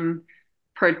can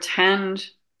pretend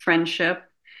friendship.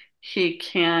 He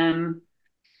can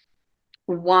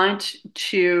want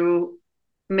to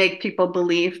make people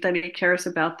believe that he cares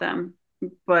about them.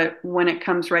 But when it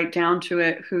comes right down to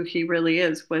it, who he really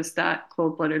is was that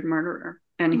cold blooded murderer.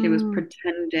 And he was mm.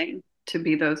 pretending to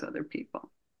be those other people.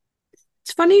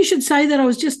 It's funny you should say that. I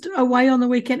was just away on the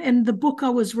weekend, and the book I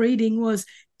was reading was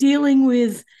dealing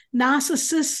with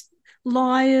narcissists,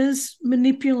 liars,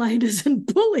 manipulators, and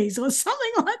bullies, or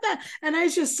something like that. And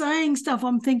as you're saying stuff,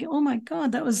 I'm thinking, oh my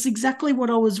God, that was exactly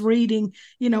what I was reading,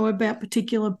 about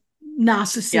particular Yeah.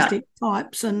 narcissistic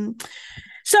types. And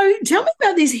so tell me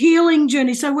about this healing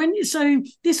journey. So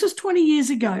this was 20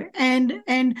 years ago, and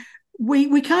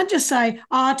we can't just say,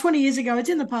 20 years ago, it's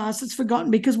in the past, it's forgotten,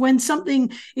 because when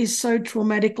something is so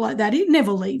traumatic like that, it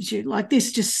never leaves you. Like,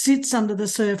 this just sits under the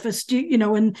surface,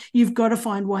 and you've got to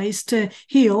find ways to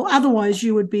heal. Otherwise,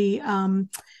 you would be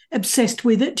obsessed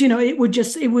with it. It would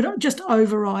just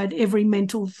override every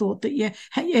mental thought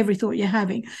every thought you're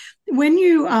having. When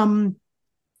you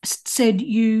said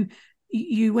you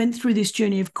went through this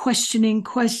journey of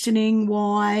questioning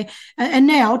why, and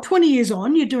now 20 years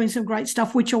on, you're doing some great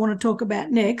stuff, which I want to talk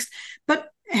about next. But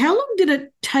how long did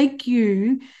it take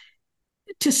you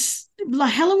to,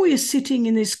 like, how long were you sitting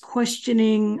in this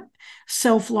questioning,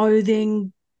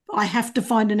 self-loathing, I have to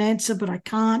find an answer but I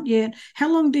can't yet?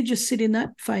 How long did you sit in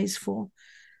that phase for?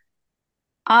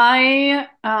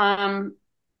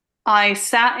 I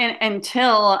sat in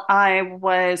until I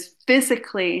was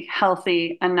physically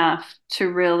healthy enough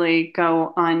to really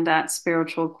go on that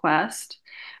spiritual quest,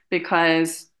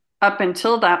 because up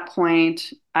until that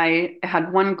point, I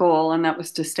had one goal, and that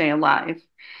was to stay alive.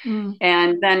 Mm,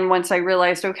 And then once I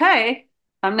realized, okay,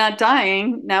 I'm not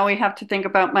dying, now we have to think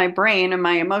about my brain and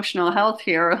my emotional health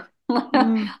here.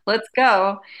 mm, Let's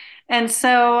go. And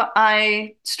so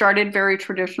I started very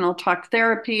traditional talk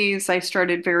therapies. I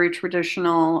started very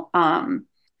traditional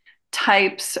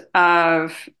types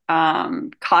of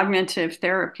cognitive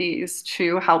therapies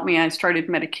to help me. I started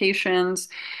medications,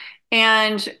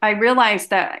 And I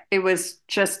realized that it was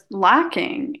just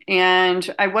lacking,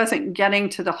 and I wasn't getting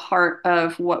to the heart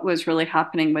of what was really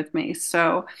happening with me.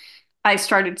 So I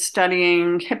started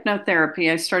studying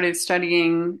hypnotherapy. I started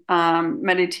studying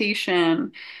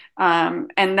meditation.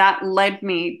 And that led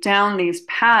me down these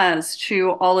paths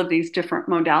to all of these different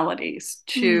modalities,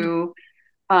 Mm, to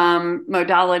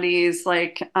modalities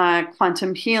like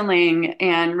quantum healing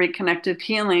and reconnective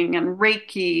healing and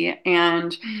Reiki,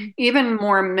 and mm, even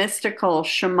more mystical,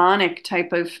 shamanic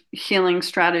type of healing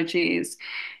strategies,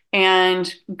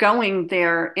 and going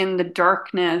there in the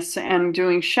darkness and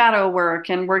doing shadow work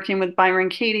and working with Byron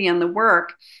Katie and the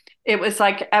work. It was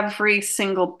like every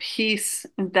single piece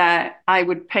that I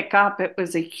would pick up, it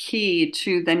was a key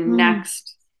to the mm,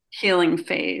 next healing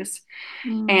phase.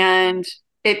 mm, And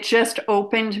it just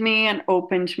opened me and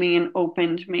opened me and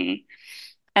opened me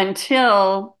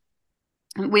until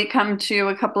we come to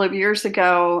a couple of years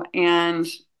ago, and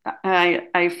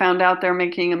I found out they're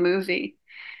making a movie.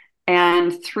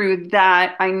 And through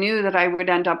that, I knew that I would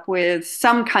end up with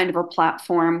some kind of a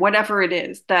platform, whatever it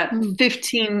is, that mm,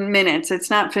 15 minutes, it's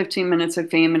not 15 minutes of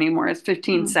fame anymore, it's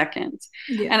 15 mm. seconds.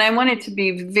 Yeah, And I wanted to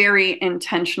be very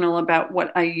intentional about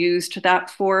what I used that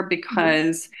for, yeah,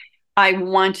 because I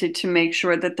wanted to make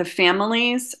sure that the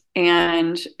families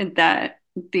and that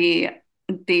the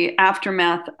the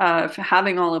aftermath of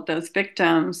having all of those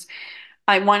victims,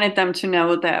 I wanted them to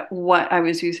know that what I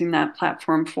was using that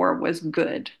platform for was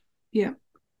good. yeah,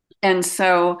 And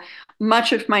so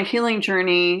much of my healing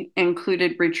journey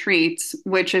included retreats,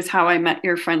 which is how I met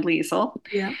your friend Liesel.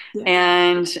 yeah, yeah.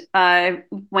 And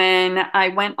when I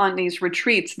went on these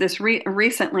retreats,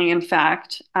 recently, in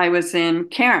fact, I was in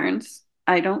Cairns.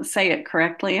 I don't say it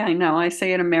correctly. I know I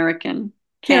say it American.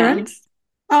 Karen? Cairns.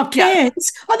 Oh, Yeah,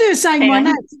 Cairns. Oh, they were saying my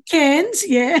name. Cairns. Cairns,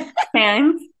 yeah.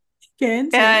 Cairns.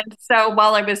 Cairns, yeah. And so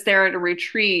while I was there at a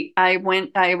retreat, I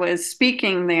was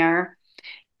speaking there.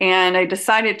 And I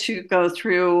decided to go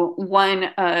through one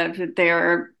of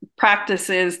their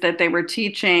practices that they were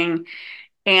teaching.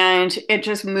 And it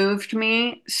just moved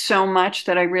me so much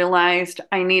that I realized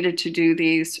I needed to do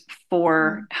these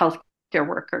for Mm, healthcare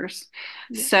workers.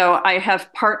 yeah, So I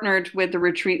have partnered with the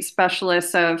retreat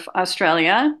specialists of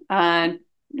Australia,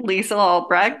 Lisa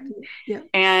Albrecht, yeah,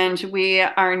 and we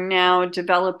are now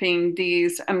developing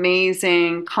these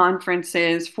amazing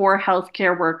conferences for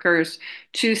healthcare workers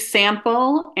to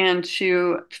sample and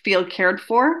to feel cared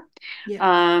for, yeah.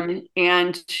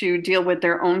 and to deal with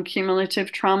their own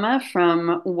cumulative trauma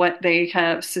from what they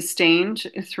have sustained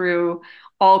through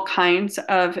all kinds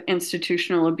of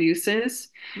institutional abuses.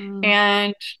 Mm,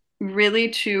 And really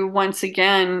to once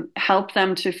again help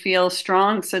them to feel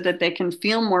strong so that they can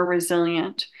feel more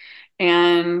resilient,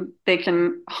 and they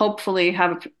can hopefully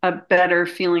have a better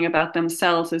feeling about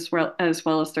themselves as well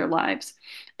as their lives.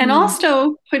 And mm.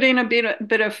 also put in a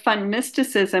bit of fun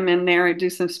mysticism in there and do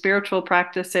some spiritual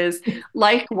practices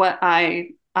like what I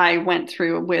went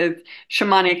through with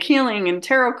shamanic healing and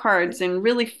tarot Yeah, cards and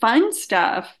really fun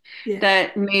stuff yeah,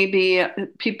 that maybe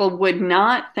people would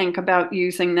not think about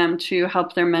using them to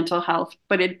help their mental health,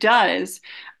 but it does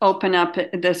open up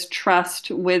this trust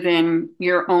within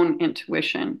your own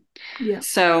intuition. yeah.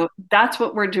 So that's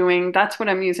what we're doing. That's what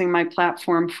I'm using my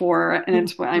platform for. And Mm,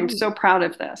 it's what I'm mm. so proud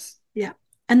of this. Yeah.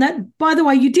 And that, by the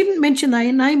way, you didn't mention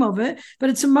the name of it, but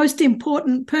it's a most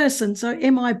important person. So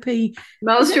MIP, is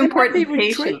Most it MIP important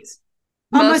patient. retreats?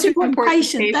 Oh, most Most important important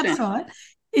patient. That's patient. right.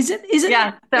 Is it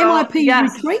Yeah. So MIP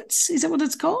yes, retreats? Is that what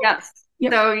it's called? yes.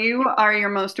 Yep. So you are your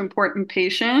most important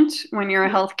patient when you're a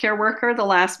Yep. healthcare worker. The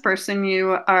last person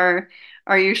you are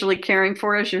usually caring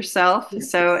for is yourself. Yep.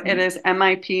 So it Yep. is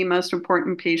MIP, most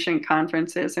important patient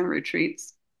conferences and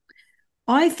retreats.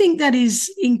 I think that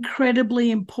is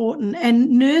incredibly important.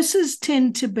 And nurses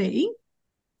tend to be,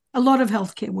 a lot of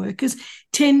healthcare workers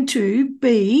tend to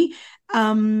be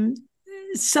um,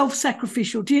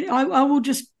 self-sacrificial. I will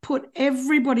just put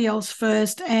everybody else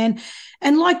first, and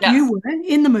like you Yes. were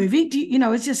in the movie,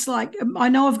 it's just like, I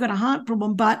know I've got a heart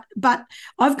problem, but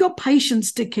I've got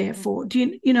patients to care for.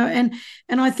 And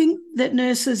I think that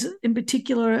nurses in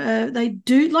particular, they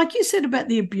do, like you said about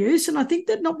the abuse, and I think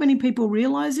that not many people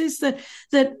realize this, that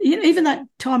even that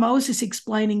time I was just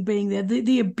explaining being there,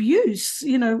 the abuse,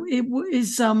 it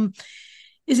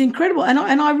is incredible. And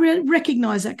I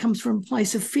recognize that comes from a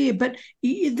place of fear, but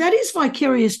that is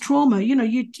vicarious trauma.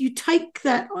 You take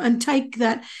that and take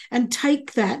that and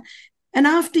take that. And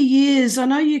after years, I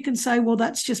know you can say, well,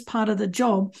 that's just part of the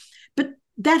job, but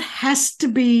that has to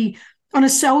be on a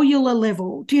cellular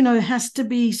level, has to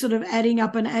be sort of adding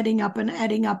up and adding up and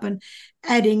adding up and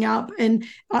adding up. And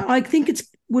I think it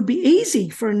would be easy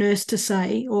for a nurse to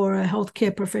say, or a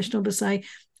healthcare professional to say,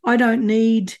 I don't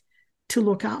need to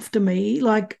look after me.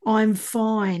 Like, I'm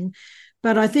fine.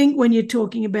 But I think when you're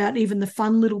talking about even the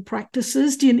fun little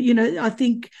practices, I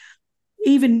think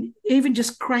even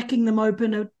just cracking them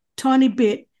open a tiny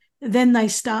bit, then they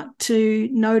start to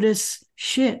notice,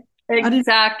 shit. I didn't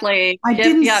Exactly. I Yep.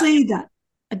 didn't Yep. see that.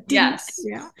 I didn't, Yes.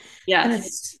 yeah. And Yes.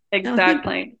 it's and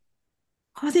Exactly.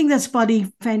 I think that's bloody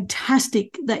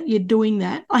fantastic that you're doing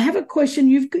that. I have a question.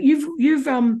 You've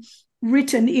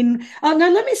written in. Oh no,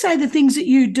 let me say the things that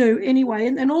you do anyway,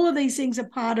 and all of these things are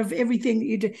part of everything that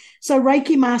you do. So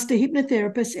Reiki master,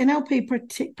 hypnotherapist,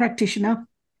 NLP practitioner,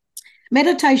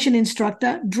 meditation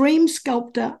instructor, dream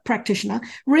sculptor practitioner,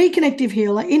 reconnective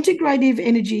healer, integrative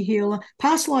energy healer,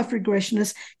 past life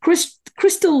regressionist,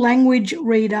 crystal language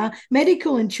reader,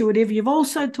 medical intuitive. You've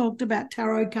also talked about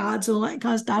tarot cards and all that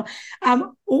kind of stuff.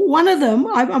 One of them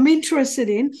I'm interested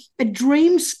in, a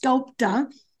dream sculptor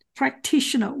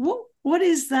practitioner. What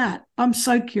is that? I'm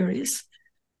so curious.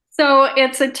 So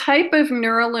it's a type of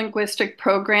neurolinguistic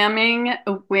programming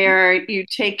where you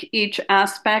take each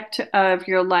aspect of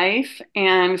your life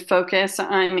and focus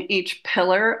on each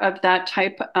pillar of that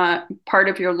type part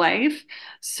of your life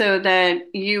so that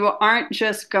you aren't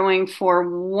just going for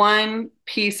one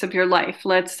piece of your life.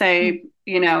 Let's say,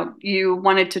 you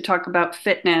wanted to talk about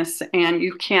fitness and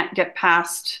you can't get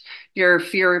past your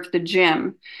fear of the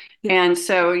gym. Yeah. And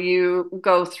so you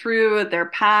go through their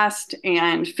past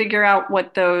and figure out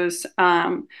what those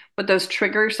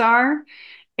triggers are.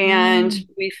 And Mm.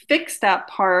 we fix that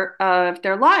part of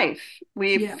their life.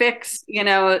 We Yeah. fix,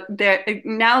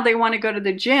 now they want to go to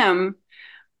the gym,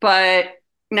 but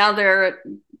now they're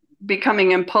becoming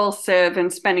impulsive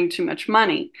and spending too much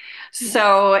money. Yeah.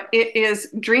 So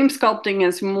dream sculpting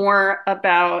is more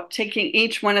about taking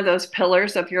each one of those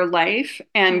pillars of your life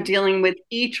and Yeah. dealing with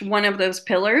each one of those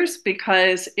pillars,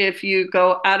 because if you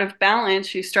go out of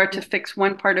balance, you start to Yeah. fix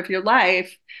one part of your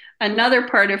life, another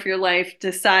part of your life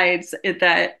decides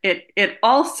that it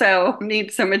also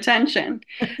needs some attention.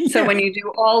 So Yeah. when you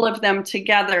do all of them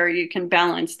together, you can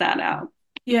balance that out.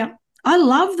 Yeah. I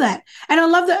love that. And I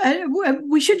love that.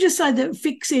 We should just say that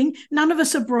fixing, none of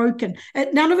us are broken.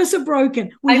 None of us are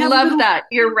broken. I love that.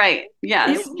 You're right.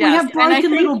 Yes, We yes. have And I broken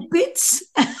think little bits,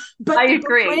 I but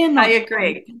agree. we're I not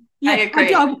agree. broken. I Yeah.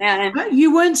 agree. And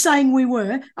You weren't saying we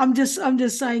were. I'm just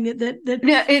saying that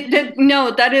yeah,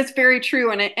 no, that is very true.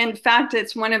 And in fact,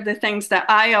 it's one of the things that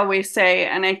I always say.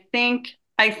 And I think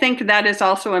that is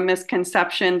also a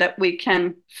misconception that we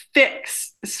can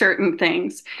fix certain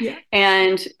things. yeah.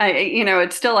 And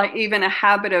it's still even a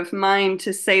habit of mine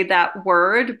to say that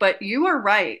word, but you are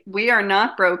right. We are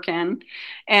not broken.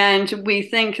 And we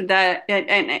think that,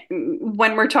 and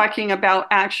when we're talking about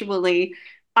actually,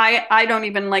 I don't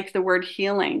even like the word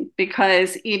healing,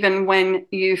 because even when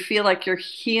you feel like you're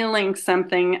healing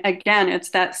something, again, it's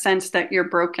that sense that you're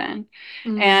broken.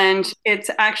 Mm. And it's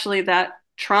actually that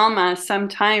trauma,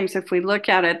 sometimes, if we look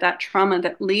at it, that trauma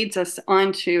that leads us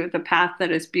onto the path that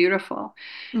is beautiful.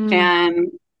 Mm.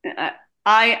 And uh,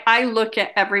 I look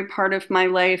at every part of my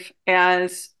life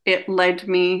as it led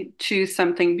me to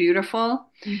something beautiful.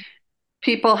 Mm.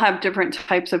 People have different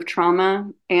types of trauma,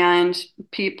 and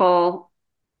people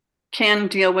can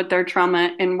deal with their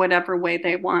trauma in whatever way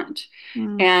they want.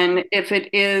 Mm. And if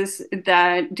it is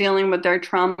that dealing with their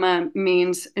trauma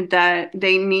means that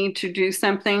they need to do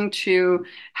something to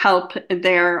help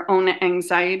their own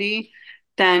anxiety,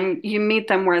 then you meet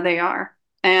them where they are.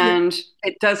 Yeah. And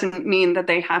it doesn't mean that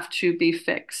they have to be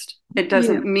fixed. It Yeah.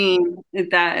 doesn't mean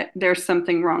that there's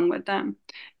something wrong with them.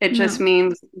 It just No.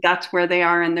 means that's where they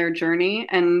are in their journey.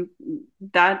 And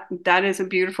that is a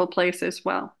beautiful place as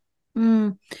well.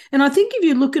 Mm. And I think if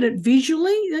you look at it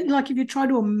visually, like if you try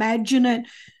to imagine it,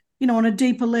 on a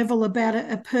deeper level about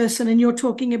a person, and you're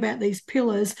talking about these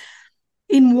pillars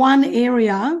in one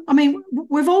area. I mean,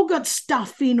 we've all got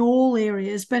stuff in all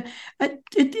areas, but I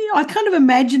kind of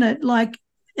imagine it like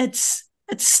it's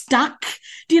stuck.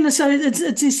 So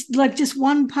it's this, like, just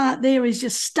one part there is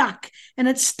just stuck, and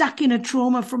it's stuck in a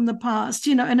trauma from the past.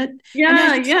 And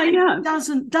Yeah, as you yeah, said,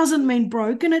 yeah. doesn't mean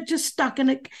broken. It just stuck, and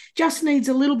it just needs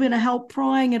a little bit of help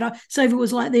prying it. So if it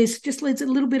was like this, just needs a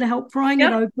little bit of help prying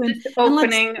it Yep. open, Just and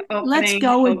opening, let's opening,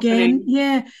 go again. opening.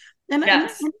 Yeah, and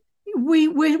Yes.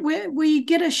 we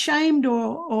get ashamed,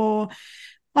 or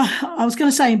I was going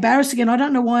to say embarrassed again. I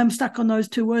don't know why I'm stuck on those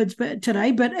two words, but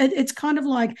today, but it's kind of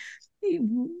like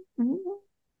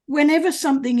whenever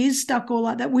something is stuck or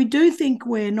like that, we do think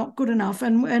we're not good enough,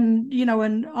 and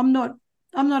I'm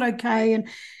not okay,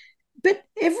 but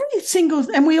every single,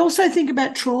 and we also think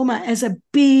about trauma as a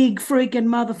big freaking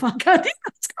motherfucker.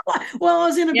 Well, I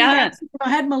was in a big Yeah. accident, I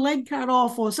had my leg cut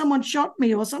off, or someone shot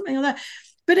me, or something like that.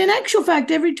 But in actual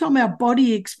fact, every time our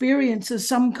body experiences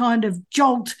some kind of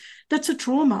jolt, that's a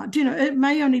trauma. You know, it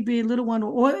may only be a little one,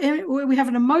 or we have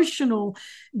an emotional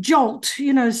jolt.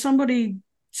 You know, somebody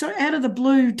so out of the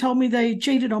blue told me they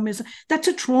cheated on me. That's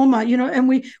a trauma. You know,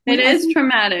 and It I is think,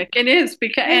 traumatic. It is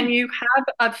because, yeah, and you have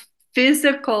a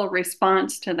physical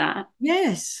response to that.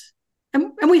 yes.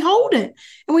 And we hold it,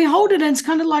 and it's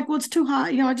kind of like, well, it's too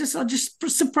hard. You know, I just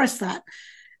suppress that.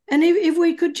 And if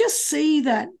we could just see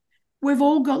that we've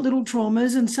all got little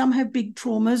traumas and some have big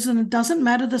traumas, and it doesn't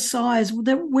matter the size,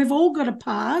 that we've all got a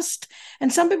past.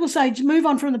 And some people say, move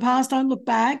on from the past, don't look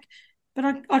back.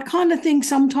 But I kind of think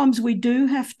sometimes we do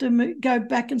have to go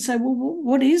back and say, well,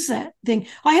 what is that thing?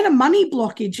 I had a money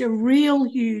blockage, a real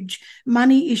huge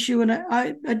money issue, and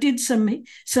I did some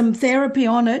therapy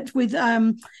on it with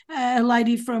a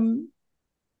lady from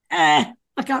I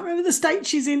can't remember the state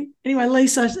she's in. Anyway,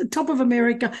 Lisa, top of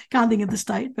America. Can't think of the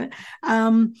state, but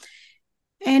and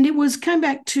it was came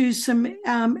back to some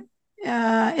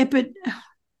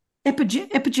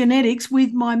epigenetics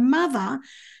with my mother,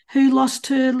 who lost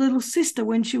her little sister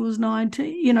when she was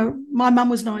 19. You know, my mum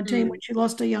was 19 when Mm. she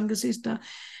lost her younger sister,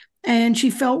 and she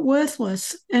felt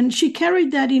worthless. And she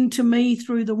carried that into me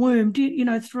through the womb, you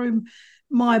know, through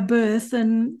my birth,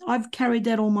 and I've carried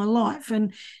that all my life.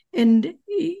 And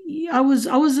I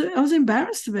was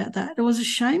embarrassed about that. I was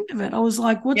ashamed of it. I was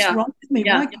like, what's Yeah. wrong with me?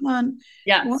 Yeah. Why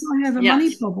Yes. do I have a money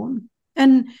Yes. problem?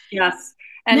 And Yes.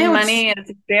 And now it's money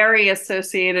is very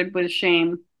associated with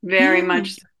shame, very yeah.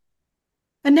 much so.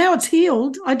 And now it's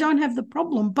healed. I don't have the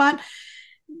problem,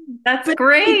 That's but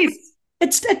great.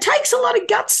 it takes a lot of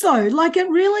guts though. Like it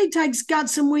really takes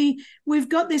guts, and we've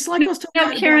got this. Like I was talking No,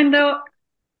 about. Karen, though,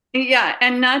 yeah,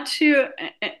 and not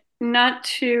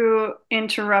to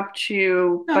interrupt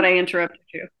you, but No, I interrupted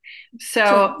you.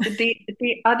 sorry. So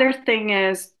the other thing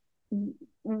is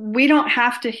we don't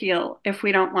have to heal if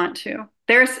we don't want to.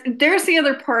 There's the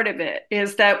other part of it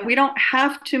is that Yeah. we don't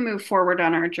have to move forward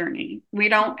on our journey. We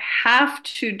don't have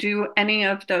to do any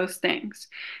of those things.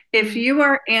 If Mm, you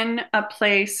are in a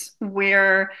place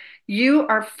where you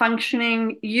are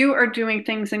functioning, you are doing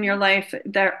things in your life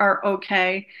that are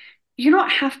okay, you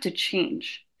don't have to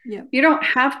change. yeah. You don't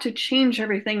have to change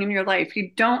everything in your life.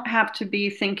 You don't have to be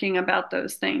thinking about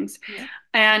those things. Yeah.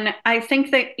 And I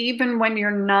think that even when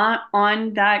you're not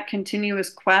on that continuous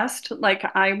quest, like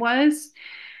I was,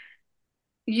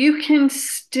 you can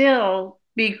still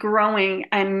be growing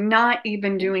and not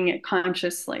even Yeah. doing it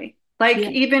consciously. Like Yeah.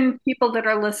 even people that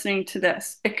are listening to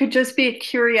this, it could just be a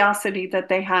curiosity that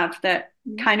they have that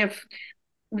Yeah. kind of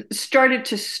started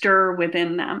to stir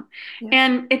within them. Yeah.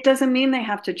 And it doesn't mean they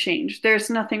have to change. There's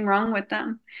nothing wrong with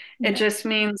them. It Yeah. just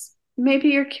means maybe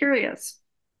you're curious.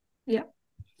 Yeah.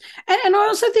 And I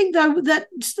also think though that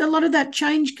a lot of that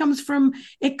change comes from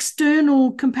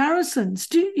external comparisons.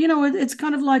 You know, it's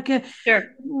kind of like Sure.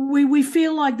 we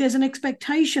feel like there's an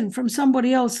expectation from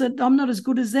somebody else that I'm not as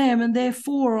good as them, and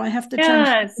therefore I have to change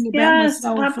Yes, something about yes,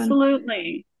 myself. And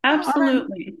absolutely. I don't.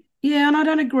 Absolutely. Yeah, and I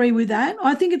don't agree with that.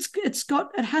 I think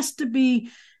it has to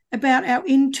be about our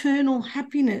internal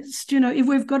happiness. You know, if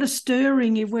we've got a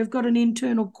stirring, if we've got an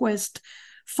internal quest,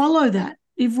 follow that.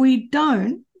 If we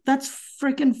don't, that's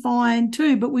freaking fine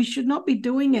too. But we should not be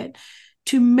doing it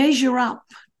to measure up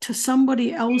to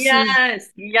somebody else's. Yes,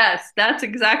 yes, that's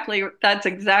exactly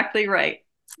right.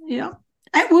 Yeah.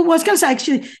 Well, I was going to say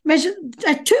actually measure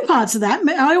two parts of that.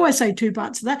 I always say two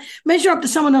parts of that. Measure up to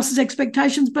someone else's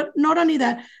expectations, but not only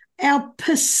that, our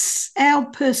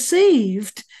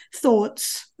perceived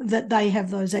thoughts that they have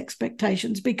those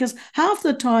expectations, because half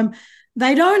the time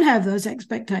they don't have those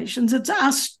expectations. It's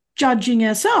us judging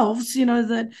ourselves, you know,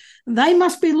 that they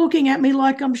must be looking at me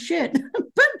like I'm shit.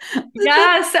 but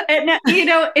Yes, and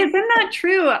isn't that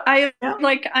true? I yeah,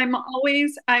 like I'm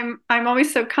always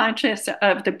so conscious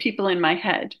of the people in my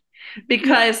head yeah,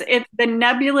 because it's the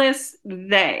nebulous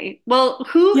they. Well,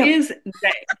 who yep, is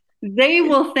they? They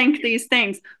will think these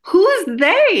things. Who's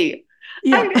they?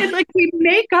 yeah. It's like we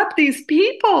make up these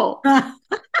people.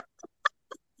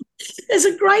 There's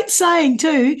a great saying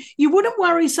too. You wouldn't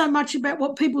worry so much about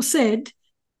what people said.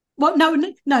 What? No,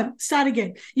 no. Start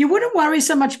again. You wouldn't worry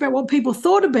so much about what people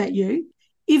thought about you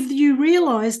if you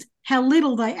realised how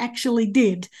little they actually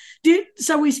did.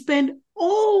 So we spend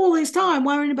all this time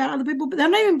worrying about other people, but they're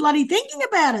not even bloody thinking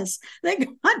about us. They're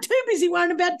too busy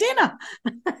worrying about dinner.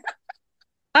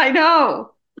 I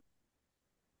know.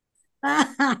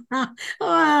 Oh,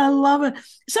 I love it.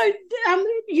 So,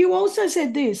 you also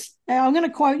said this. I'm going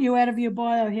to quote you out of your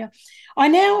bio here. I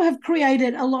now have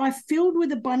created a life filled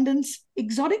with abundance,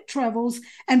 exotic travels,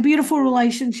 and beautiful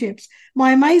relationships.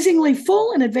 My amazingly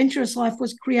full and adventurous life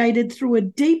was created through a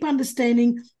deep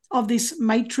understanding of this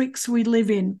matrix we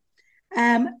live in.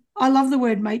 I love the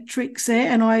word matrix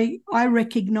there, and I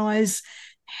recognize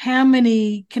how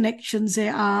many connections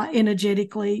there are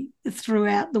energetically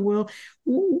throughout the world.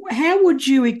 How would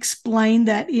you explain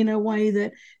that in a way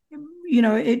that,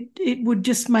 it would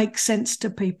just make sense to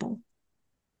people?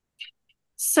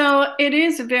 So it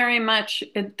is very much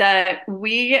that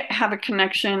we have a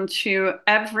connection to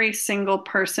every single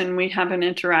person we have an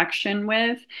interaction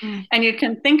with. Mm, And you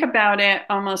can think about it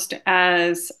almost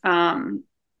as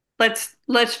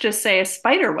let's just say a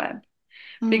spider web,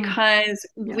 mm, because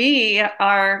yeah. we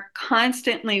are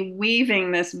constantly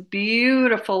weaving this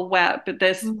beautiful web,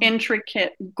 this Mm,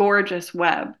 intricate, gorgeous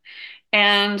web.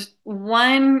 And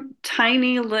one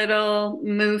tiny little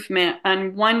movement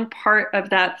on one part of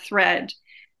that thread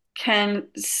can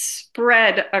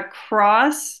spread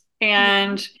across. yeah.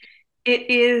 And it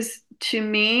is, to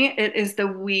me, it is the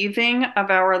weaving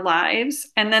of our lives.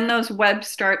 And then those webs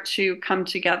start to come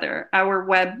together. Our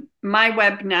web, my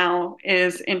web now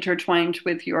is intertwined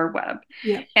with your web,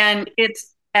 Yeah. and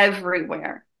it's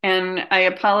everywhere. And I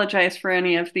apologize for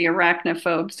any of the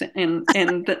arachnophobes in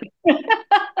the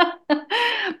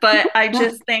but I Right.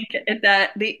 just think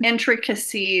that the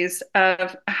intricacies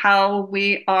of how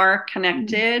we are Mm,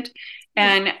 connected,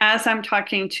 yeah. and as I'm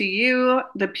talking to you,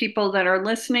 the people that are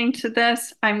listening to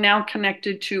this, I'm now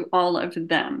connected to all of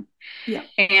them, Yeah.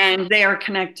 and they are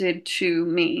connected to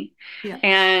me. Yeah.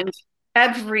 And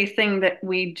everything that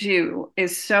we do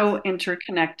is so Yeah.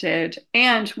 interconnected.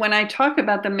 And when I talk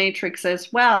about the matrix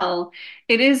as well,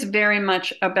 it is very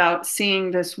much about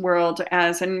seeing this world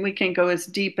as, and we can go as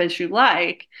deep as you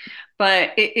like,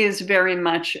 but it is very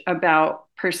much about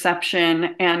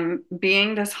perception and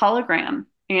being this hologram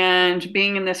and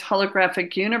being in this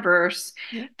holographic universe,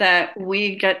 Yeah. that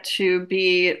we get to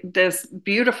be this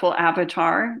beautiful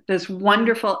avatar, this Mm,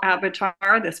 wonderful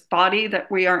avatar, this body that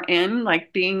we are in,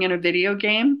 like being in a video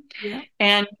game. yeah.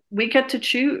 And we get to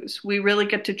choose. We really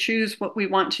get to choose what we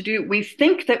want to do. We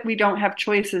think that we don't have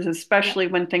choices, Yeah. especially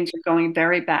when things are going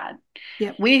very bad.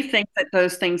 Yeah. We think that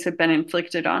those things have been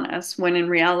inflicted on us, when in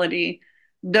reality,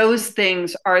 those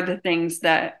things are the things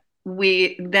that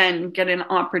we then get an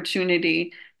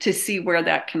opportunity to see where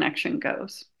that connection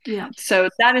goes. Yeah. So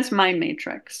that is my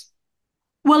matrix.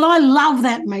 Well, I love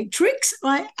that matrix.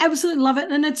 I absolutely love it.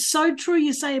 And it's so true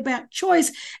you say about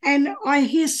choice. And I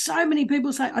hear so many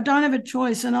people say, I don't have a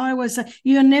choice. And I always say,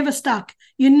 you're never stuck.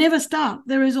 You're never stuck.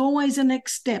 There is always a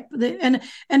next step. And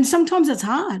sometimes it's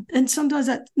hard. And sometimes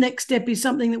that next step is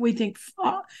something that we think,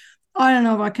 oh, I don't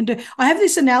know if I can do. I have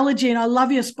this analogy, and I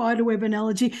love your spiderweb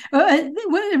analogy.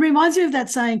 It reminds me of that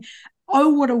saying, oh,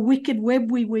 what a wicked web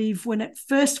we weave when at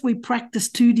first we practice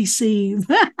to deceive.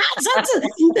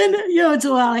 It's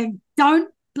like,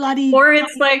 don't bloody. Or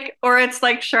it's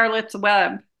like Charlotte's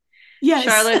Web. Yes.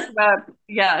 Charlotte's Web.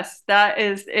 Yes, that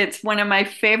is, it's one of my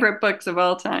favorite books of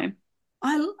all time.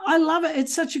 I love it.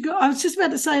 It's such a good. I was just about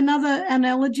to say another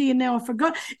analogy, and now I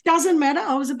forgot. Doesn't matter.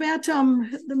 I was about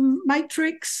the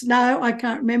Matrix. No, I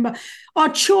can't remember. Oh,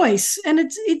 choice, and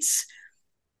it's.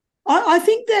 I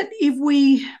think that if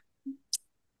we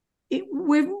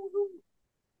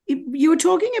you were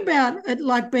talking about it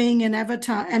like being an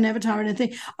avatar and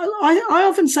anything. I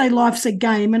often say life's a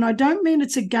game, and I don't mean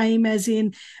it's a game as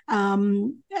in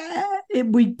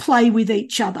we play with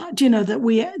each other. Do you know that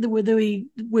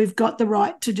we've got the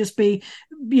right to just be,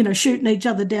 shooting each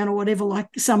other down or whatever, like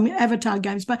some avatar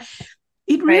games, but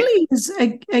it Right. really is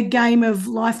a game of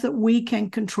life that we can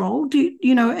control.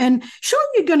 And sure,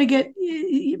 you're going to get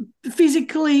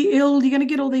physically ill, you're going to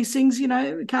get all these things,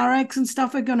 car accidents and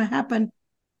stuff are going to happen.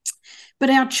 But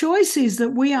our choice is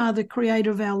that we are the creator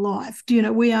of our life.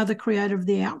 We are the creator of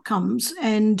the outcomes,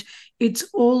 and it's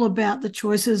all about the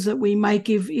choices that we make.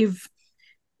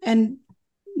 And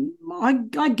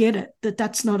I get it that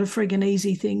that's not a friggin'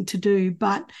 easy thing to do,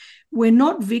 but we're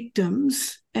not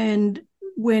victims, and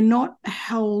we're not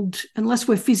held unless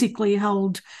we're physically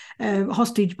held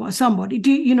hostage by somebody.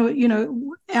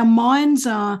 Our minds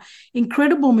are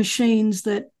incredible machines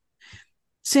that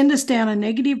send us down a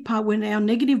negative part when our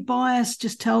negative bias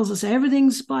just tells us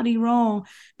everything's bloody wrong.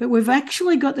 But we've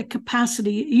actually got the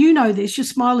capacity. This. You're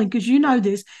smiling because you know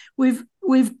this. We've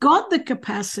got the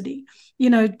capacity,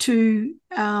 to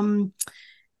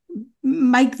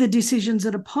make the decisions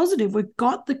that are positive. We've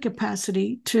got the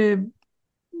capacity to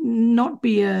not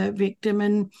be a victim.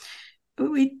 And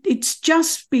it's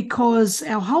just because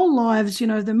our whole lives,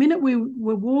 the minute we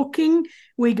were walking,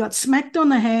 we got smacked on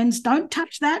the hands. Don't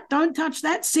touch that. Don't touch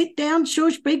that. Sit down,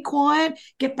 shush, be quiet,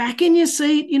 get back in your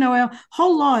seat. Our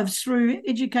whole lives through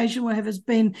education, whatever, has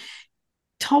been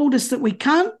told us that we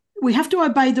can't we have to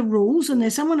obey the rules, and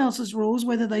there's someone else's rules,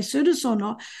 whether they suit us or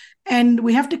not. And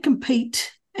we have to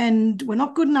compete, and we're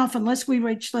not good enough unless we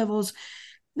reach levels.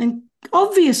 And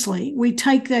obviously, we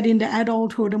take that into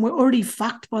adulthood, and we're already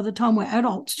fucked by the time we're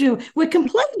adults. We're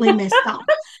completely messed up.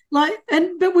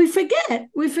 But we forget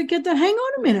that. Hang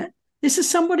on a minute, this is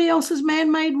somebody else's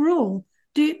man-made rule.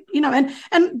 And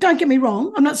don't get me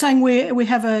wrong. I'm not saying we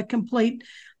have a complete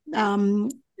hell,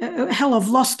 I've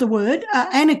lost the word,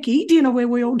 anarchy. Where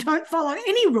we all don't follow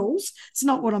any rules. It's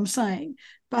not what I'm saying.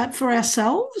 But for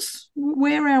ourselves,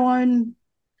 we're our own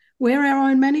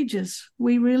managers.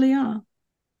 We really are.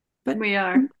 But we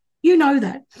are. You know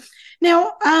that.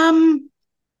 Now,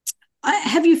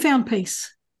 have you found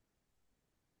peace?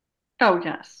 Oh,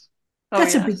 yes.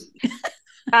 That's a big.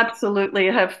 Absolutely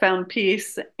have found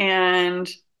peace. And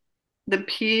the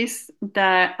peace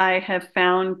that I have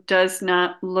found does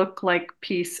not look like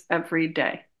peace every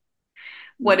day.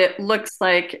 What it looks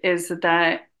like is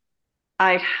that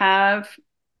I have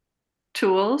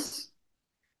tools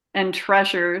and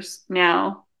treasures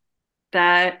now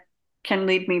that can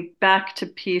lead me back to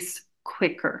peace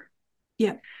quicker.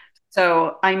 Yeah.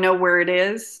 So I know where it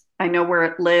is, I know where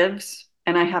it lives,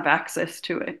 and I have access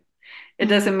to it. It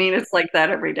doesn't mean it's like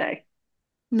that every day.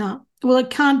 No. Well,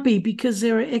 it can't be, because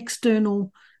there are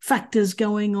external factors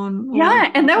going on.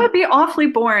 Yeah, and that would be awfully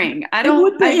boring. I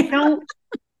don't want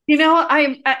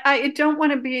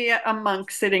to be a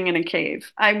monk sitting in a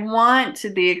cave. I want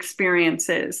the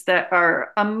experiences that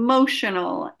are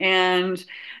emotional and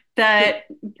that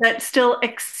still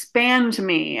expand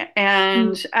me.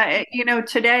 And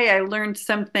today I learned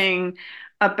something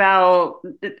about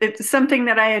it's something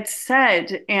that I had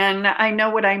said, and I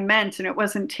know what I meant, and it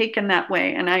wasn't taken that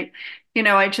way. And I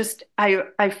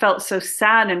felt so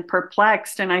sad and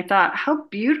perplexed, and I thought, how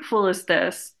beautiful is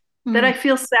this? That I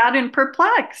feel sad and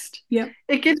perplexed. Yeah.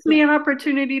 It gives me an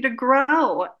opportunity to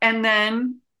grow and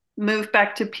then move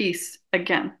back to peace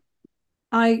again.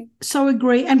 I so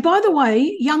agree. And by the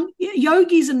way, young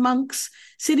yogis and monks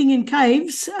sitting in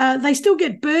caves, they still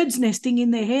get birds nesting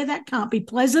in their hair. That can't be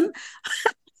pleasant.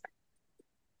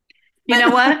 You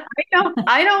know what?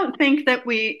 I don't think that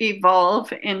we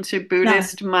evolve into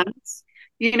Buddhist monks.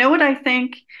 You know what I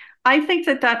think? I think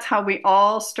that that's how we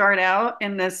all start out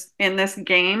in this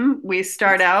game. We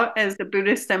start out as the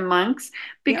Buddhists and monks,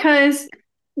 because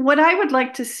what I would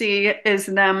like to see is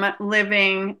them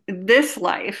living this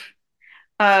life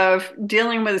of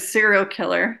dealing with a serial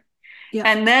killer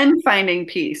and then finding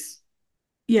peace.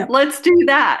 Yeah. Let's do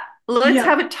that. Let's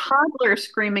have a toddler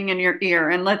screaming in your ear,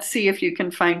 and let's see if you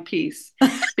can find peace.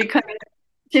 Because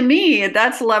to me,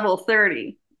 that's level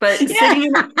 30. But sitting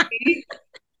in a tree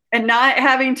and not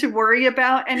having to worry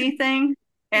about anything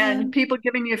and people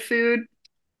giving you food,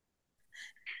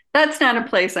 that's not a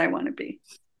place I want to be.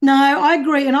 No, I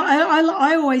agree. And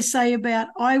I always say about,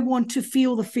 I want to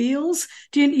feel the feels.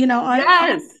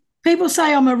 People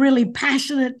say I'm a really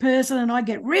passionate person and I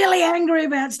get really angry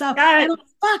about stuff. Yes. And I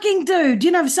fucking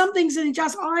do. Some things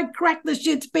that I crack the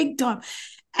shits big time.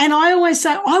 And I always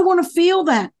say, I want to feel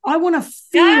that. I want to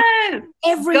feel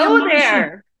every emotion.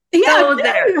 There. Yeah, go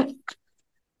there.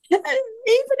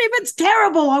 Even if it's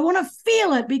terrible, I want to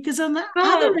feel it, because on the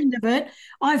other end of it,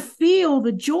 I feel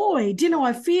the joy.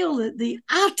 I feel the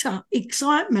utter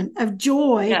excitement of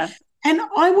joy. Yes. And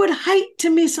I would hate to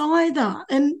miss either.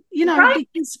 And,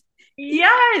 because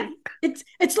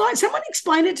it's like, someone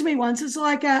explained it to me once. It's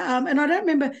like, and I don't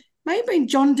remember, maybe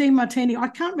John DeMartini, I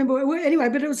can't remember. Anyway,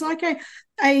 but it was like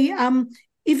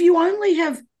if you only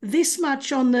have this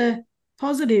much on the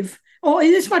positive, or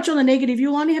this much on the negative,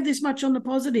 you'll only have this much on the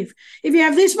positive. If you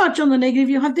have this much on the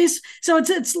negative, you'll have this. So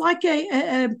it's like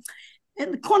a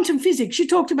quantum physics. You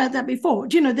talked about that before.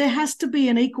 There has to be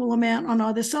an equal amount on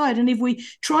either side. And if we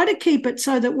try to keep it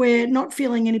so that we're not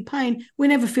feeling any pain, we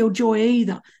never feel joy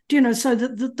either. So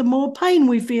that the more pain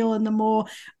we feel and the more,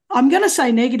 I'm going to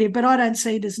say negative, but I don't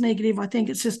see it as negative. I think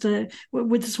it's just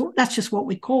that's just what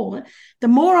we call it. The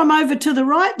more I'm over to the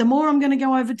right, the more I'm going to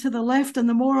go over to the left, and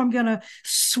the more I'm going to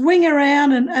swing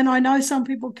around. And I know some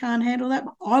people can't handle that,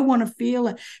 but I want to feel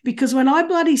it, because when I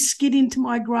bloody skid into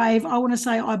my grave, I want to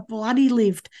say I bloody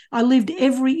lived. I lived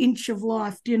every inch of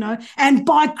life, and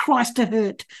by Christ it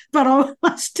hurt, but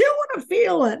I still want to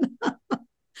feel it.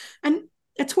 And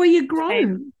that's where you grow.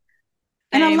 Same.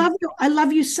 And I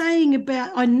love you saying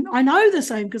about, I know the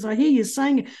same, because I hear you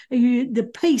saying the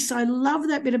peace. I love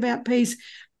that bit about peace.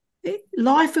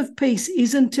 Life of peace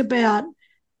isn't about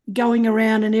going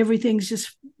around and everything's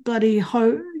just bloody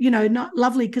not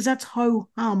lovely, because that's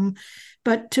ho-hum.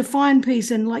 But to find peace,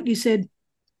 and like you said,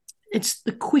 it's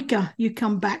the quicker you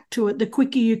come back to it, the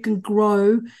quicker you can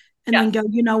grow and then go,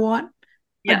 you know what?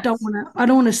 Yes. I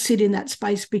don't want to sit in that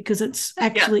space because it's Yes.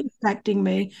 actually impacting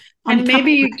me. I'm And maybe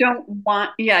coming. you don't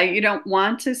want, yeah, you don't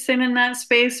want to sit in that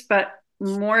space, but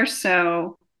more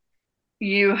so,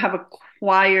 you have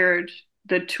acquired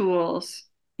the tools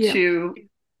Yeah. to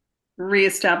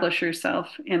reestablish yourself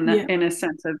in Yeah. in a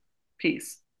sense of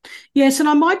peace. Yes, and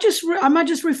I might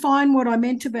just refine what I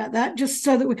meant about that, just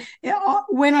so that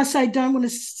when I say don't want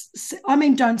to, I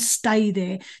mean don't stay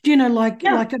there. Do you know,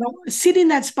 Yeah. like sit in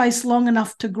that space long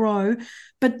enough to grow,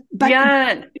 but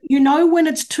Yeah. you know when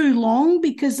it's too long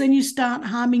because then you start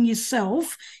harming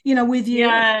yourself. You know, with your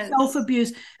self Yes.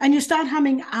 abuse, and you start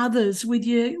harming others with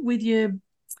your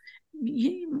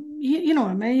you know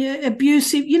what I mean,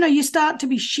 abusive. You know, you start to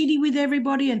be shitty with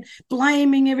everybody and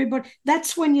blaming everybody.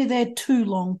 That's when you're there too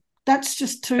long. That's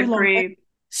just too long. Agreed.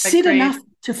 Sit enough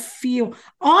Agreed. to feel.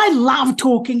 I love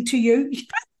talking to you.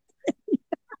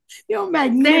 You're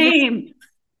magnificent.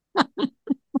 Same.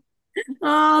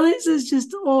 Oh, this is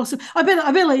just awesome. I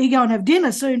better let you go and have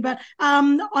dinner soon. But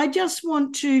I just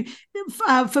want to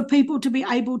for people to be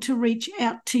able to reach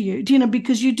out to you. Do you know,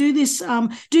 because you do this?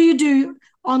 Do you do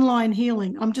online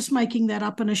healing? I'm just making that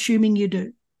up and assuming you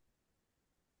do.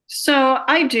 So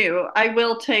I do. I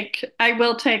will take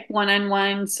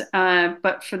one-on-ones,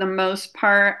 but for the most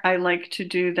part, I like to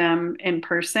do them in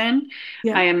person.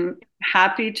 Yeah, I am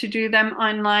happy to do them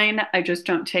online. I just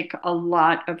don't take a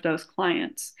lot of those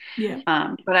clients. yeah.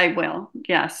 But I will.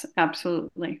 Yes,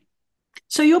 absolutely.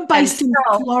 So you're And based in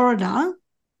so, Florida.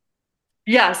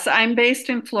 yes, I'm based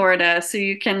in Florida, so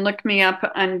you can look me up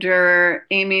under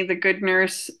Amy the Good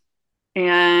Nurse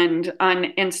and on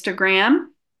Instagram.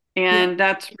 Yeah. And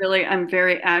that's really, I'm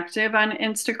very active on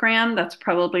Instagram. That's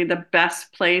probably the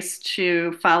best place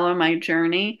to follow my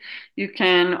journey. You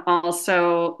can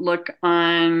also look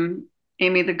on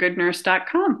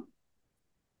amythegoodnurse.com.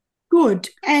 Good.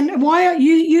 And why are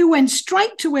you went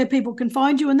straight to where people can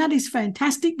find you, and that is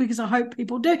fantastic because I hope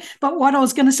people do. But what I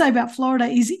was going to say about Florida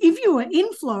is if you were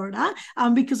in Florida,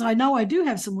 because I know I do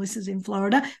have some listeners in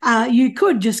Florida, you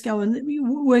could just go and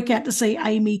work out to see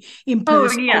Amy in Oh,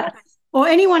 person, yes. or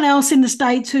anyone else in the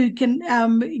states who can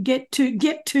get to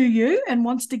you and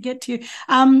wants to get to you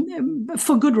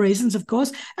for good reasons, of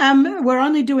course. We're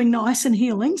only doing nice and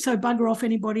healing, so bugger off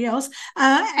anybody else.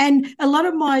 And a lot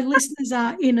of my listeners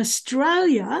are in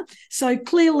Australia, so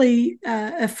clearly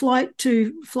a flight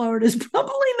to Florida is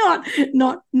probably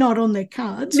not on their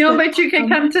cards. No, But but you can um,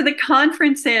 come to the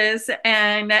conferences,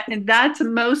 and that's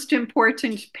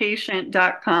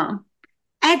mostimportantpatient.com.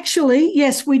 actually,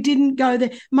 yes, we didn't go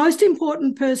there. Most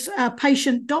important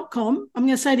patient.com. I'm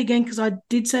going to say it again because I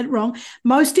did say it wrong.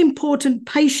 Most important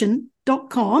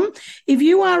patient.com. If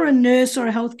you are a nurse or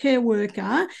a healthcare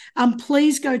worker,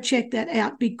 please go check that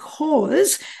out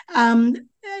because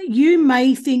you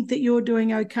may think that you're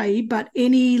doing okay, but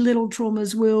any little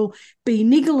traumas will be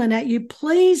niggling at you.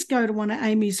 Please go to one of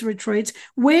Amy's retreats.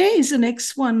 Where is the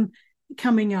next one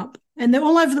coming up? And they're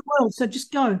all over the world, so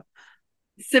just go.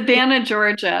 Savannah,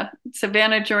 Georgia.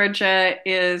 Savannah, Georgia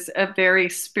is a very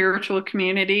spiritual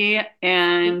community,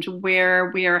 and where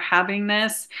we are having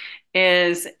this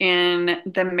is in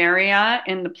the Marriott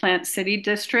in the Plant City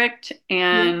district.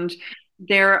 Yeah. And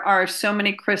there are so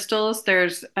many crystals.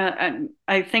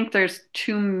 I think there's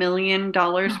 $2 million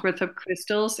worth of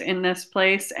crystals in this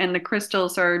place, and the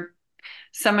crystals are,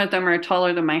 some of them are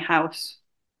taller than my house.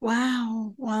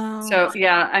 Wow, wow. So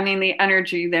yeah, I mean the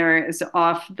energy there is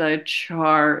off the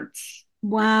charts.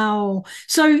 Wow.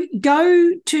 So go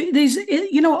to these,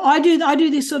 you know, I do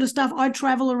this sort of stuff. I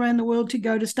travel around the world to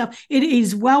go to stuff. It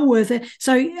is well worth it.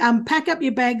 So pack up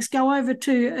your bags, go over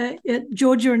to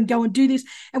Georgia and go and do this.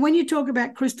 And when you talk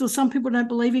about crystals, some people don't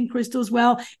believe in crystals.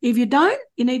 Well, if you don't,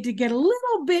 you need to get a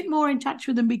little bit more in touch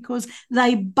with them because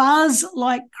they buzz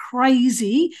like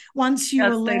crazy once you Yes,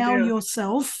 they allow do.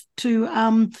 yourself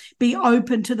to be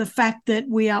open to the fact that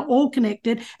we are all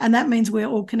connected, and that means we're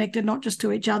all connected not just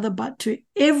to each other but to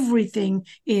everything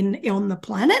in on the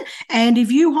planet. And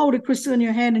if you hold a crystal in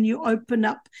your hand and you open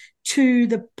up to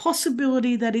the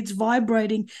possibility that it's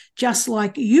vibrating just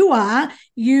like you are,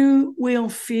 you will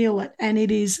feel it, and it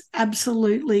is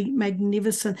absolutely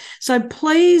magnificent. So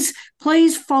please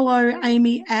follow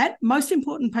Amy at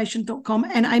mostimportantpatient.com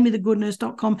and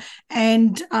amythegoodnurse.com,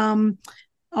 and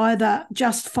either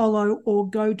just follow or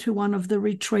go to one of the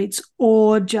retreats,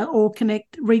 or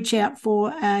connect, reach out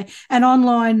for an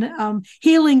online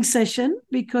healing session,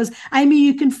 because Amy,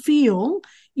 you can feel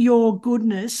your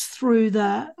goodness through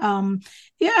the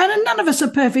yeah, and none of us are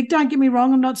perfect, don't get me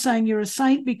wrong. I'm not saying you're a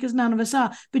saint because none of us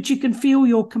are, but you can feel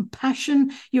your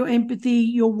compassion, your empathy,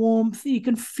 your warmth. You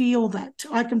can feel that.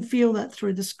 I can feel that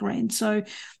through the screen. So if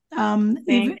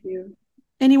Thank you.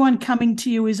 anyone coming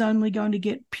to you is only going to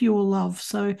get pure love.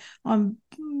 So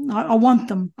I want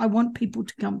them. I want people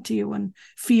to come to you and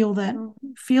feel it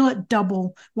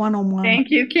double one-on-one. Thank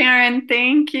you, Karen.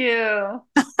 Thank you.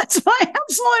 That's my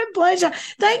absolute pleasure.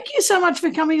 Thank you so much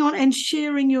for coming on and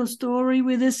sharing your story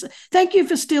with us. Thank you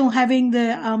for still having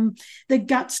the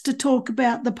guts to talk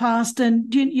about the past, and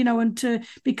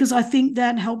because I think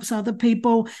that helps other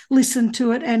people listen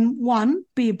to it and, one,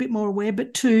 be a bit more aware,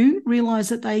 but two, realize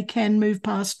that they can move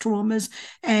past traumas.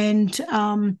 And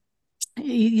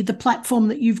the platform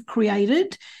that you've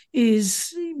created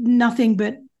is nothing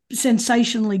but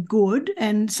sensationally good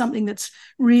and something that's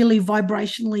really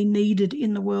vibrationally needed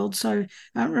in the world. So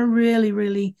I really,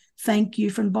 really thank you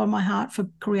from the bottom of my heart for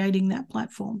creating that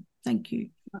platform. Thank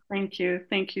you. Thank you.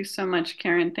 Thank you so much,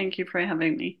 Karen. Thank you for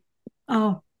having me.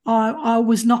 Oh, I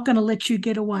was not going to let you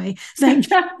get away. Thank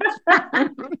you.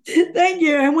 Thank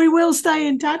you. And we will stay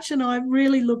in touch, and I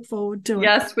really look forward to it.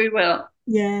 Yes, we will.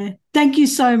 Yeah. Thank you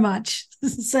so much.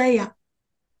 See ya.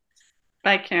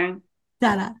 Bye, Karen.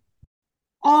 Ta-da.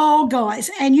 Oh, guys.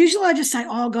 And usually I just say,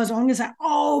 oh, guys, I'm going to say,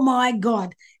 oh, my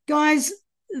God. Guys,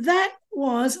 that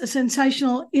was a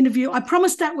sensational interview. I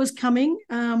promised that was coming.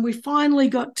 We finally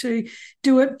got to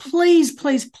do it. Please,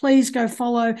 please, please go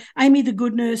follow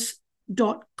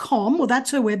amythegoodnurse.com. Well,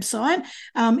 that's her website.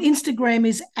 Instagram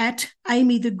is at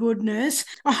Amy the Good Nurse.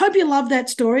 I hope you love that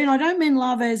story. And I don't mean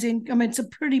love as in, it's a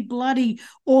pretty bloody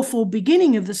awful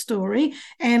beginning of the story.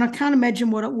 And I can't imagine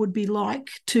what it would be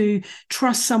like to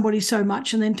trust somebody so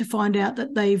much and then to find out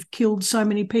that they've killed so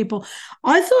many people.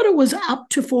 I thought it was up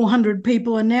to 400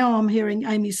 people. And now I'm hearing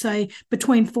Amy say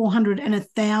between 400 and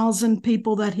 1,000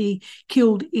 people that he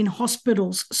killed in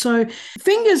hospitals. So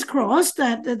fingers crossed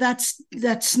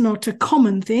that's not a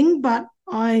common thing, but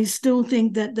I still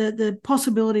think that the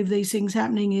possibility of these things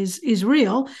happening is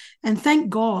real. And thank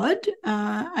God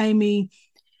Amy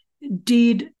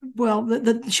did,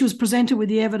 she was presented with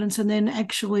the evidence and then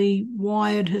actually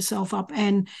wired herself up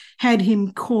and had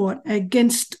him caught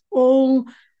against all,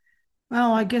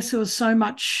 I guess there was so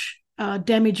much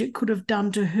damage it could have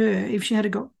done to her if she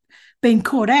had been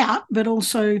caught out, but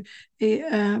also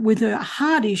with her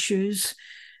heart issues,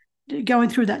 going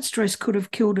through that stress could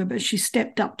have killed her, but she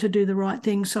stepped up to do the right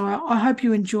thing. So I hope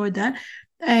you enjoyed that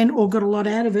or got a lot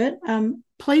out of it.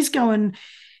 Please go and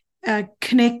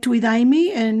connect with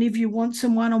Amy. And if you want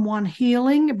some one-on-one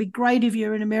healing, it'd be great if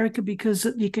you're in America because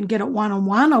you can get it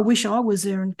one-on-one. I wish I was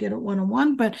there and get it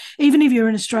one-on-one. But even if you're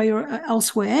in Australia or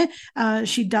elsewhere,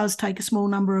 she does take a small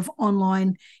number of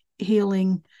online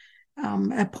healing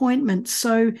appointments.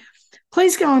 So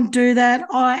please go and do that.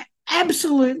 I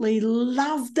absolutely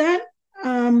love that.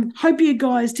 Hope you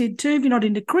guys did too. If you're not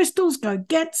into crystals, go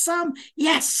get some.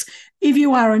 Yes. If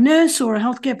you are a nurse or a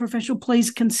healthcare professional,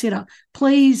 please consider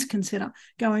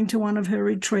going to one of her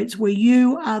retreats where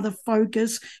you are the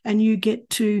focus and you get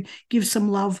to give some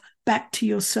love back to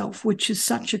yourself, which is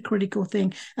such a critical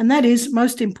thing. And that is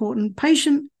most important,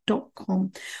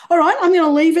 patient.com. All right, I'm going to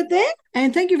leave it there.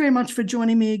 And thank you very much for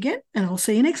joining me again. And I'll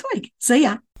see you next week. See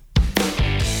ya.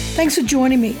 Thanks for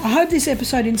joining me. I hope this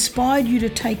episode inspired you to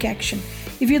take action.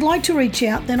 If you'd like to reach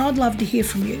out, then I'd love to hear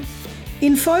from you.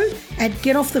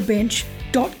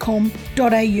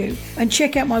 info@getoffthebench.com.au and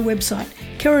check out my website,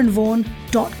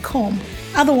 karenvaughan.com.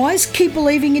 Otherwise, keep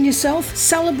believing in yourself,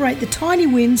 celebrate the tiny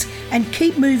wins, and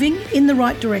keep moving in the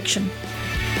right direction.